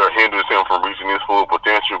that still hinders him from reaching his full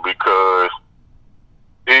potential, because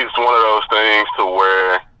it's one of those things to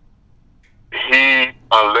where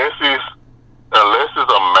unless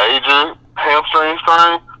it's a major hamstring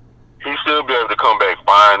strain, he should be able to come back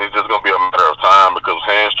fine. It's just going to be a matter of time, because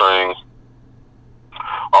hamstrings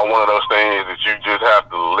are one of those things that you just have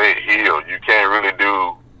to let heal. You can't really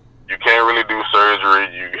do surgery.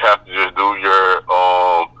 You have to just do your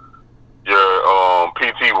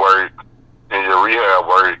PT work and your rehab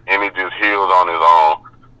work, and it just heals on its own.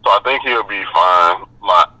 So I think he'll be fine.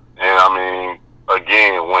 And I mean,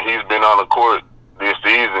 again, when he's been on the court this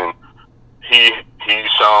season,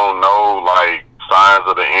 he's shown no signs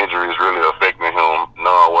of the injuries really affecting him,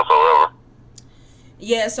 none whatsoever.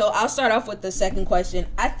 Yeah, so I'll start off with the second question.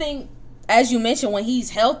 I think, as you mentioned, when he's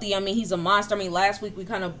healthy, I mean, he's a monster. I mean, last week we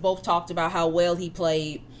kind of both talked about how well he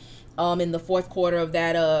played in the fourth quarter of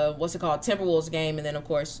that, Timberwolves game. And then, of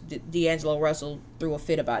course, D'Angelo Russell threw a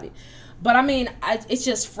fit about it. But, I mean, it's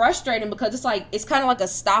just frustrating because it's kind of like a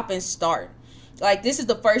stop and start. Like, this is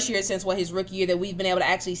the first year since his rookie year that we've been able to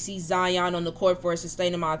actually see Zion on the court for a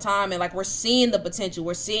sustained amount of time. And, we're seeing the potential.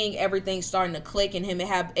 We're seeing everything starting to click and him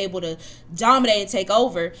able to dominate and take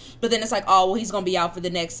over. But then it's he's going to be out for the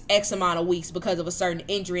next X amount of weeks because of a certain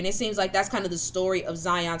injury. And it seems like that's kind of the story of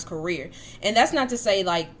Zion's career. And that's not to say,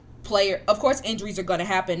 of course, injuries are going to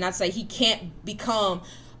happen. Not to say he can't become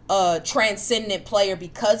a transcendent player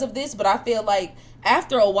because of this. But I feel like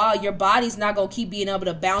after a while, your body's not going to keep being able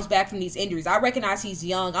to bounce back from these injuries. I recognize he's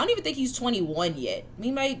young. I don't even think he's 21 yet.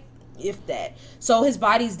 He might, if that. So his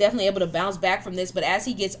body's definitely able to bounce back from this. But as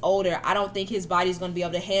he gets older, I don't think his body's going to be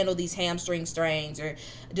able to handle these hamstring strains or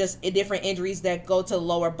just different injuries that go to the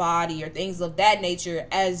lower body or things of that nature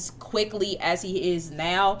as quickly as he is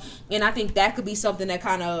now. And I think that could be something that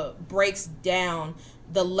kind of breaks down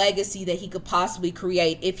the legacy that he could possibly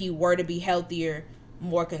create if he were to be healthier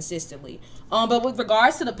more consistently. But with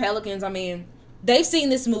regards to the Pelicans, I mean, they've seen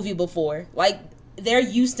this movie before. They're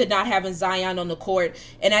used to not having Zion on the court.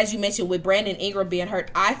 And as you mentioned, with Brandon Ingram being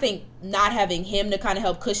hurt, I think not having him to kind of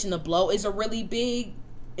help cushion the blow is a really big,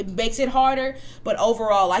 it makes it harder. But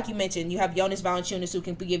overall, like you mentioned, you have Jonas Valanciunas who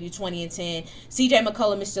can give you 20 and 10. CJ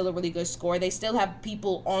McCollum is still a really good scorer. They still have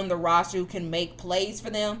people on the roster who can make plays for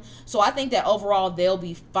them. So I think that overall they'll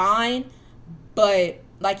be fine. But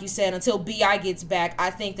like you said, until B.I. gets back,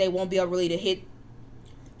 I think they won't be able really to hit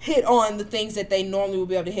on the things that they normally would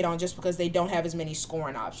be able to hit on just because they don't have as many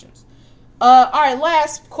scoring options. All right,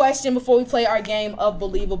 last question before we play our game of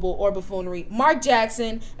believable or buffoonery. Mark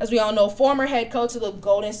Jackson, as we all know, former head coach of the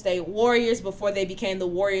Golden State Warriors before they became the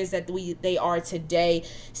Warriors that they are today,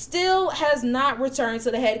 still has not returned to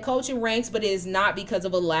the head coaching ranks, but it is not because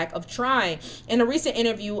of a lack of trying. In a recent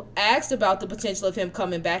interview, asked about the potential of him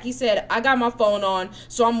coming back, he said, "I got my phone on,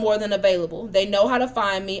 so I'm more than available. They know how to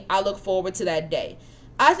find me. I look forward to that day."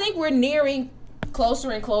 I think we're nearing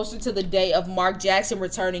closer and closer to the day of Mark Jackson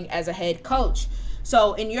returning as a head coach.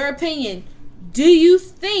 So, in your opinion, do you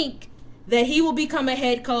think that he will become a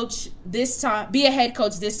head coach this time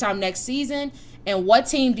next season? And what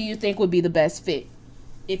team do you think would be the best fit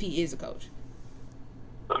if he is a coach?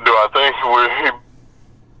 Do I think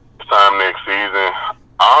this time next season?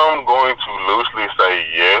 I'm going to loosely say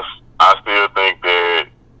yes. I still think that,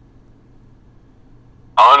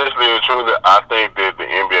 honestly and truly, I think that the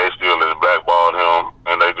NBA still has blackballed him,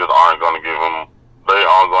 and they just aren't going to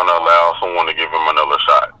allow someone to give him another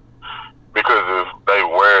shot. Because if they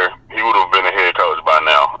were, he would have been a head coach by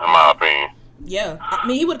now, in my opinion. Yeah. I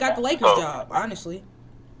mean, he would have got the Lakers job, honestly.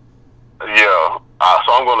 Yeah. So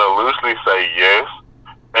I'm going to loosely say yes.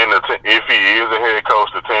 And if he is a head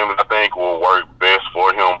coach, the team that I think will work best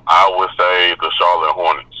for him, I would say the Charlotte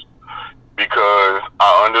Hornets. Because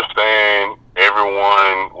I understand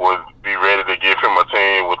everyone would be ready to give him a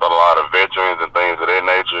team with a lot of veterans and things of that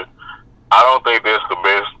nature. I don't think that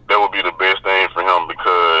would be the best thing for him,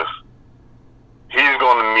 because he's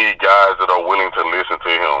going to need guys that are willing to listen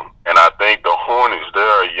to him. And I think the Hornets,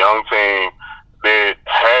 they're a young team that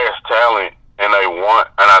has talent, and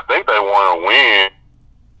I think they want to win,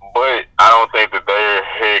 but I don't think that their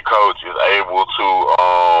head coach is able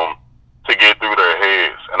to get through their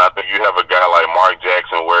heads. And I think you have a guy like Mark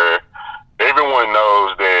Jackson, where everyone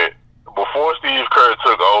knows that before Steve Kerr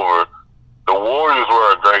took over, the Warriors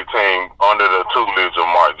were a great team under the tutelage of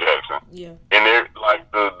Mark Jackson. Yeah. And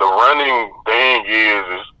the running thing is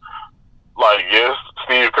yes,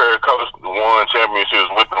 Steve Kerr won championships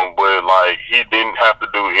with them, but he didn't have to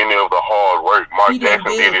do any of the hard work. Mark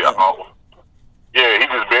Jackson did it all. Yeah, he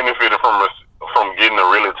just benefited from getting a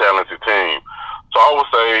really talented team. So I would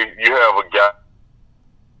say you have a guy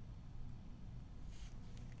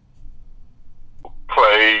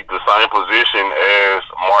play the same position as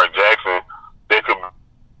Mark Jackson that could be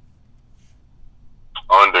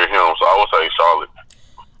under him. So I would say Charlotte.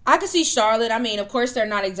 I could see Charlotte. I mean, of course, they're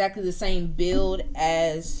not exactly the same build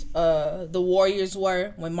as the Warriors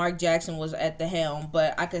were when Mark Jackson was at the helm,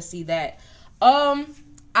 but I could see that.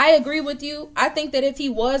 I agree with you. I think that if he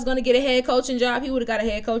was going to get a head coaching job, he would have got a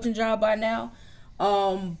head coaching job by now.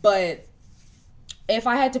 But if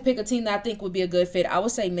I had to pick a team that I think would be a good fit, I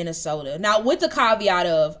would say Minnesota. Now, with the caveat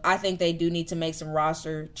of, I think they do need to make some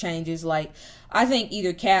roster changes. Like, I think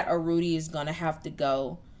either Cat or Rudy is going to have to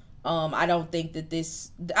go. I don't think that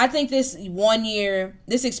I think this 1 year,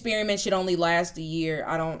 this experiment should only last a year.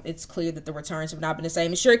 It's clear that the returns have not been the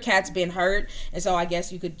same. Sure, Cat's been hurt, and so I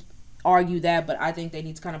guess you could argue that, but I think they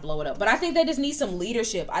need to kind of blow it up. But I think they just need some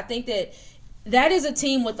leadership. I think that is a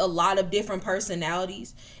team with a lot of different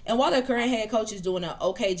personalities. And while their current head coach is doing an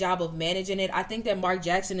okay job of managing it, I think that Mark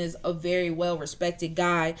Jackson is a very well-respected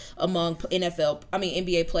guy among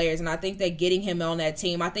NBA players. And I think that getting him on that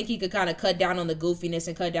team, I think he could kind of cut down on the goofiness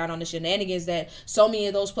and cut down on the shenanigans that so many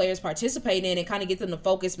of those players participate in, and kind of get them to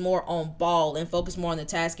focus more on ball and focus more on the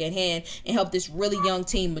task at hand and help this really young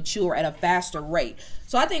team mature at a faster rate.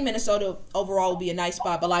 So I think Minnesota overall will be a nice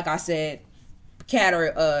spot. But like I said, Cat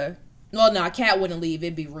wouldn't leave.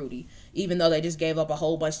 It'd be Rudy, even though they just gave up a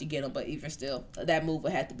whole bunch to get him. But even still, that move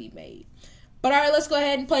would have to be made. But all right, let's go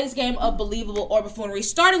ahead and play this game of Believable or Buffoonery,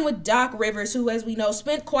 starting with Doc Rivers, who, as we know,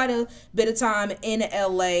 spent quite a bit of time in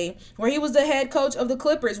L.A., where he was the head coach of the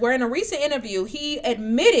Clippers, where in a recent interview, he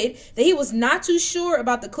admitted that he was not too sure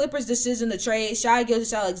about the Clippers' decision to trade Shai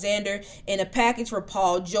Gilgeous-Alexander in a package for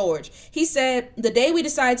Paul George. He said, "The day we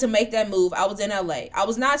decided to make that move, I was in L.A. I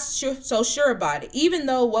was not so sure about it, even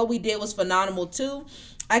though what we did was phenomenal too.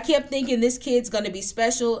 I kept thinking this kid's going to be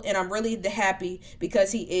special, and I'm really happy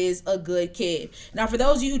because he is a good kid." Now, for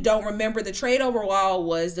those of you who don't remember, the trade overall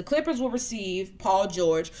was the Clippers will receive Paul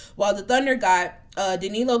George, while the Thunder got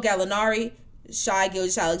Danilo Gallinari, Shai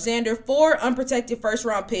Gilgeous-Alexander, 4 unprotected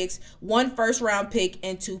first-round picks, 1 first-round pick,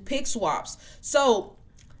 and 2 pick swaps. So,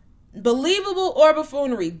 believable or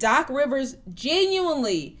buffoonery, Doc Rivers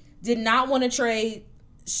genuinely did not want to trade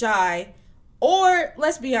Shai. Or,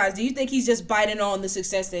 let's be honest, do you think he's just biting on the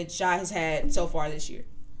success that Shai has had so far this year?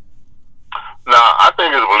 Nah, I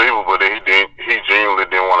think it's believable that he genuinely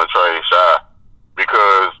didn't want to trade Shai,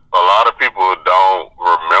 because a lot of people don't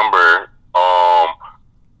remember,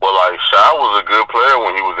 Shai was a good player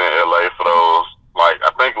when he was in LA for those,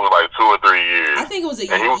 I think it was 2 or 3 years. I think it was a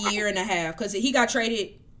year and a half, because he got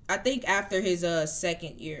traded, I think, after his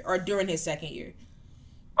second year, or during his second year.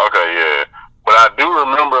 Okay, yeah. But I do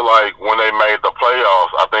remember, when they made the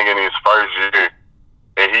playoffs, I think in his first year,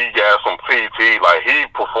 and he got some PT, he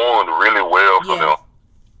performed really well for them.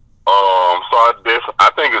 So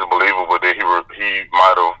I think it's believable that he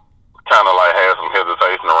might have kind of had some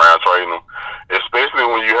hesitation around trading him, especially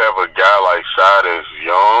when you have a guy like Shai that's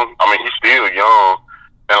young. I mean, he's still young,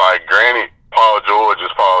 and granted, Paul George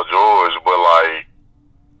is Paul George, but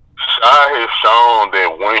Shai has shown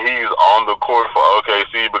that when he's on the court for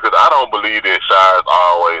OKC, because I don't believe that Shai is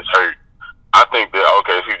always hurt. I think that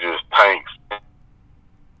OKC just tanks.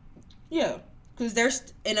 Yeah, because they're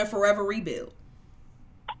in a forever rebuild.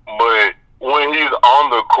 But when he's on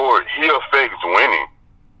the court, he affects winning.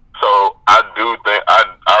 So I do think, I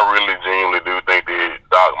really genuinely do think that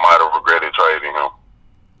Doc might have regretted trading him.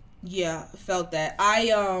 Yeah, felt that.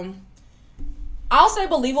 I'll say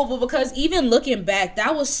believable because even looking back,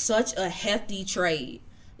 that was such a hefty trade.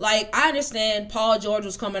 I understand Paul George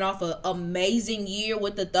was coming off an amazing year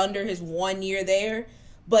with the Thunder, his 1 year there.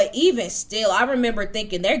 But even still, I remember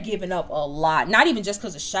thinking they're giving up a lot. Not even just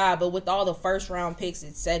because of Shai, but with all the first-round picks,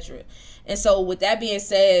 etc. And so with that being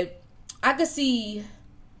said, I could see...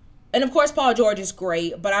 And, of course, Paul George is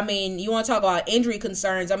great. But, you want to talk about injury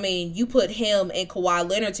concerns. You put him and Kawhi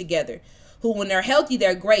Leonard together, who, when they're healthy,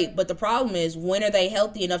 they're great. But the problem is, when are they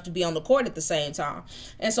healthy enough to be on the court at the same time?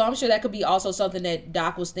 And so I'm sure that could be also something that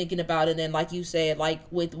Doc was thinking about. And then, like you said,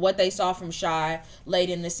 with what they saw from Shai late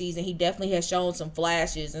in the season, he definitely has shown some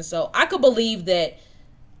flashes. And so I could believe that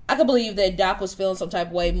Doc was feeling some type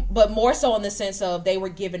of way, but more so in the sense of they were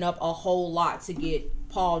giving up a whole lot to get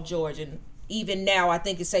Paul George. And even now, I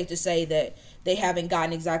think it's safe to say that they haven't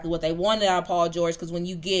gotten exactly what they wanted out of Paul George, because when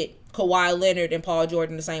you get Kawhi Leonard and Paul George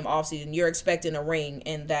in the same offseason, you're expecting a ring,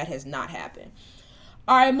 and that has not happened.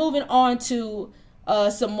 All right, moving on to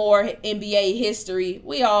some more NBA history.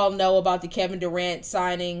 We all know about the Kevin Durant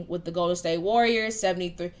signing with the Golden State Warriors,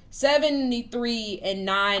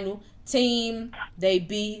 73-9 team. They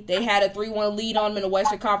had a 3-1 lead on them in the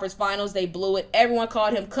Western Conference Finals. They blew it. Everyone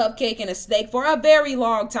called him Cupcake and a Snake for a very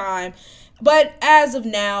long time. But as of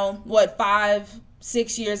now,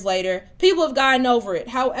 5-6 years later, people have gotten over it.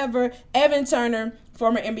 However, Evan Turner,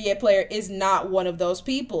 former NBA player, is not one of those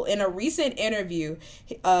people. In a recent interview,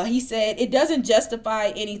 he said, "It doesn't justify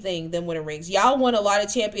anything them winning rings. Y'all won a lot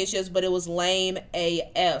of championships, but it was lame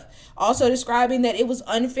AF." Also describing that it was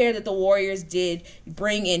unfair that the Warriors did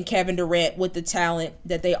bring in Kevin Durant with the talent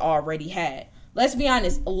that they already had. let's be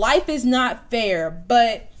honest, life is not fair,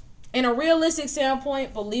 but in a realistic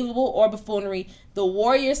standpoint, believable or buffoonery, the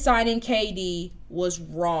Warriors signing KD was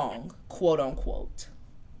wrong, quote unquote.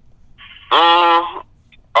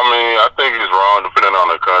 I mean, I think it's wrong depending on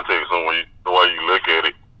the context and the way you look at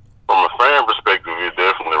it. From a fan perspective, it's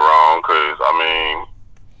definitely wrong because, I mean,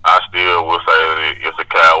 I still will say that it's a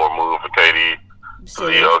coward move for KD to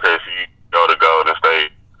leave OKC, go to Golden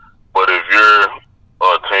State. But if you're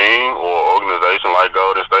a team or organization like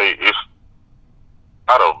Golden State, it's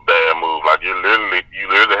not a bad move. Like, you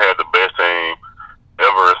literally had the best team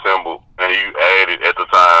ever assembled, and you added, at the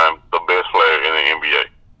time, the best player in the NBA.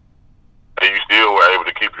 And you still were able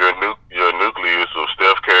to keep your nucleus of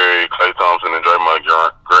Steph Curry, Klay Thompson, and Draymond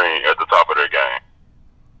Green at the top of their game.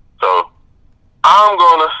 So I'm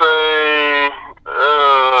gonna say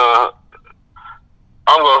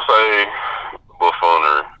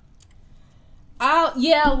buffoonery.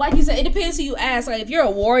 Yeah, like you said, it depends who you ask. Like, if you're a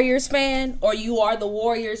Warriors fan or you are the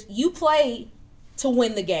Warriors, you play to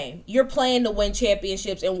win the game. You're playing to win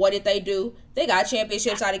championships. And what did they do? They got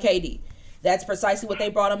championships out of KD. That's precisely what they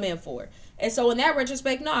brought him in for. And so in that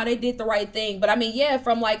retrospect, no, they did the right thing. But I mean, yeah,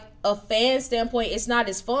 from like a fan standpoint, it's not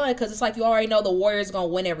as fun because it's like you already know the Warriors are going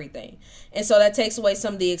to win everything. And so that takes away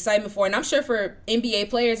some of the excitement for it. And I'm sure for NBA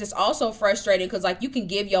players, it's also frustrating because like you can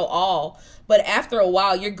give your all, but after a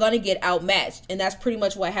while, you're going to get outmatched. And that's pretty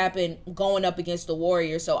much what happened going up against the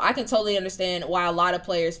Warriors. So I can totally understand why a lot of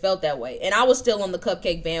players felt that way. And I was still on the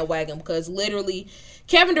cupcake bandwagon because literally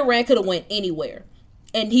Kevin Durant could have went anywhere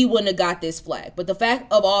and he wouldn't have got this flag. But the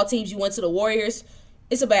fact of all teams you went to the Warriors,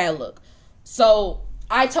 it's a bad look. So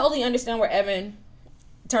I totally understand where Evan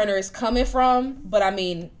Turner is coming from, but I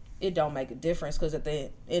mean, it don't make a difference because at the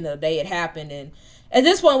end of the day, it happened. And at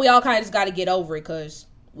this point, we all kind of just got to get over it because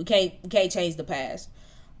we can't change the past.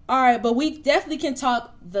 All right, but we definitely can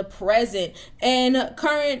talk the present. And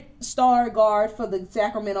current star guard for the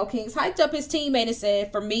Sacramento Kings hyped up his teammate and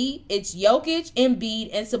said, for me, it's Jokic, Embiid,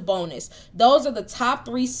 and Sabonis. Those are the top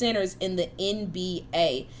 3 centers in the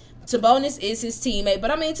NBA. Sabonis is his teammate.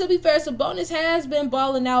 But, I mean, to be fair, Sabonis has been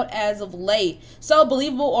balling out as of late. So,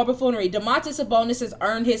 believable or buffoonery, Domantas Sabonis has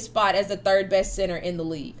earned his spot as the 3rd best center in the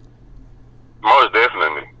league. Most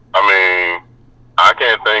definitely. I mean, I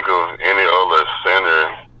can't think of any other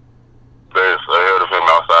center that's ahead of him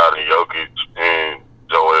outside of Jokic and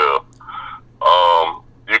Joel.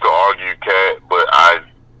 You can argue Cat, but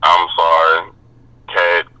I'm sorry,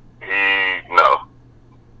 Cat. No.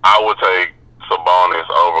 I would take Sabonis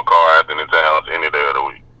over Karl Anthony Towns any day of the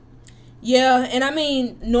week. Yeah, and I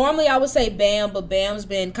mean, normally I would say Bam, but Bam's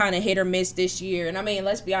been kind of hit or miss this year. And I mean,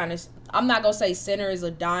 let's be honest, I'm not going to say center is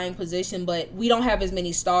a dying position, but we don't have as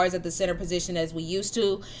many stars at the center position as we used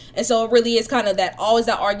to. And so it really is kind of always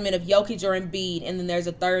that argument of Jokic or Embiid, and then there's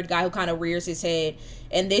a third guy who kind of rears his head.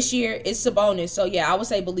 And this year, it's Sabonis. So, yeah, I would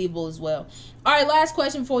say believable as well. All right, last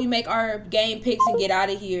question before we make our game picks and get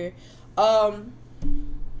out of here. All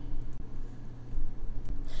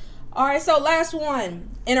right, so last one.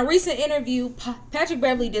 In a recent interview, Patrick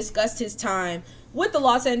Beverley discussed his time with the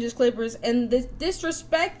Los Angeles Clippers and the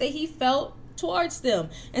disrespect that he felt towards them,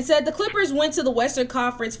 and said the Clippers went to the Western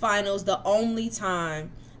Conference Finals the only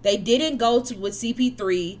time they didn't go to with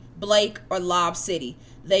CP3, Blake, or Lob City.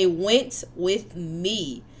 They went with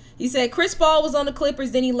me. He said Chris Paul was on the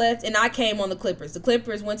Clippers, then he left, and I came on the Clippers. The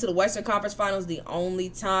Clippers went to the Western Conference Finals the only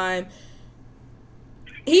time.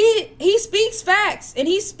 He speaks facts, and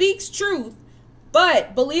he speaks truth.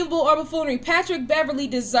 But, believable or buffoonery, Patrick Beverley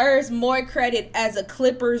deserves more credit as a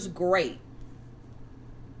Clippers great.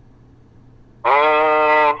 No.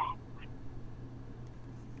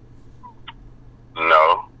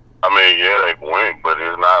 I mean, yeah, they went, but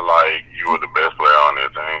it's not like you were the best player on their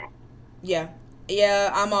team. Yeah.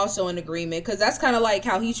 Yeah, I'm also in agreement. Because that's kind of like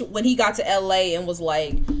how when he got to LA and was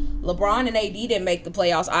like, LeBron and AD didn't make the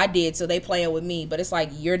playoffs. I did, so they playing with me. But it's like,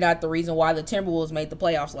 you're not the reason why the Timberwolves made the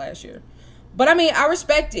playoffs last year. But, I mean, I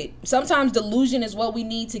respect it. Sometimes delusion is what we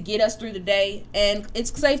need to get us through the day. And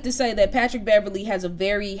it's safe to say that Patrick Beverley has a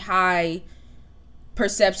very high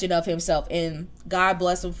perception of himself. And God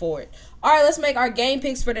bless him for it. All right, let's make our game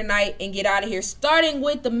picks for tonight and get out of here. Starting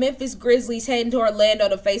with the Memphis Grizzlies heading to Orlando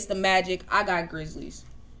to face the Magic. I got Grizzlies.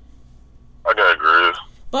 I got Grizz.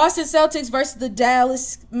 Boston Celtics versus the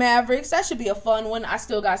Dallas Mavericks. That should be a fun one. I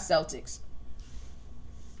still got Celtics.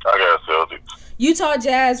 I got Celtics. Utah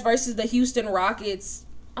Jazz versus the Houston Rockets.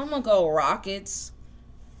 I'm going to go Rockets.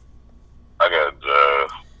 I got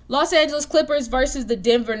Jazz. Los Angeles Clippers versus the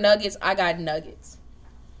Denver Nuggets. I got Nuggets.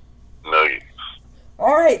 Nuggets.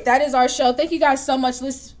 All right, that is our show. Thank you guys so much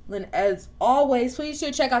And as always, please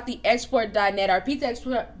sure check out theexport.net, our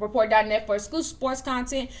report.net for exclusive sports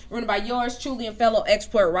content run by yours truly and fellow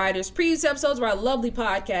export writers. Previous episodes of our lovely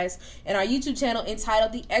podcast and our YouTube channel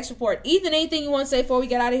entitled The X Report. Ethan, anything you want to say before we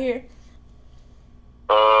get out of here?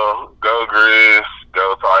 Go Grizz,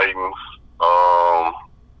 go Titans.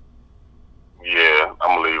 Yeah,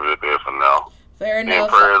 I'm gonna leave it there for now. Fair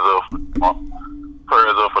enough. And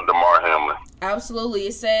prayers up for Damar Hamlin. Absolutely.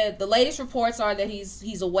 It said the latest reports are that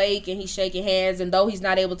he's awake and he's shaking hands, and though he's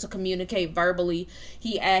not able to communicate verbally,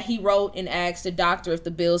 he wrote and asked the doctor if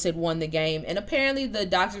the Bills had won the game, and apparently the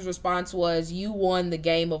doctor's response was, "You won the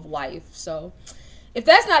game of life." So if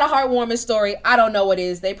that's not a heartwarming story, I don't know what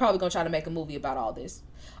is. They probably gonna try to make a movie about all this.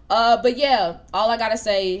 But yeah, all I gotta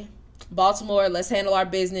say, Baltimore, let's handle our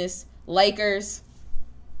business. Lakers,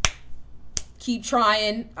 keep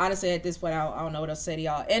trying. Honestly, at this point, I don't know what else to say to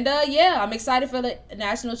y'all. And yeah, I'm excited for the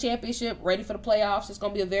national championship, ready for the playoffs. It's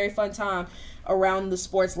going to be a very fun time around the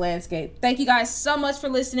sports landscape. Thank you guys so much for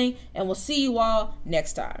listening, and we'll see you all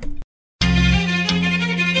next time.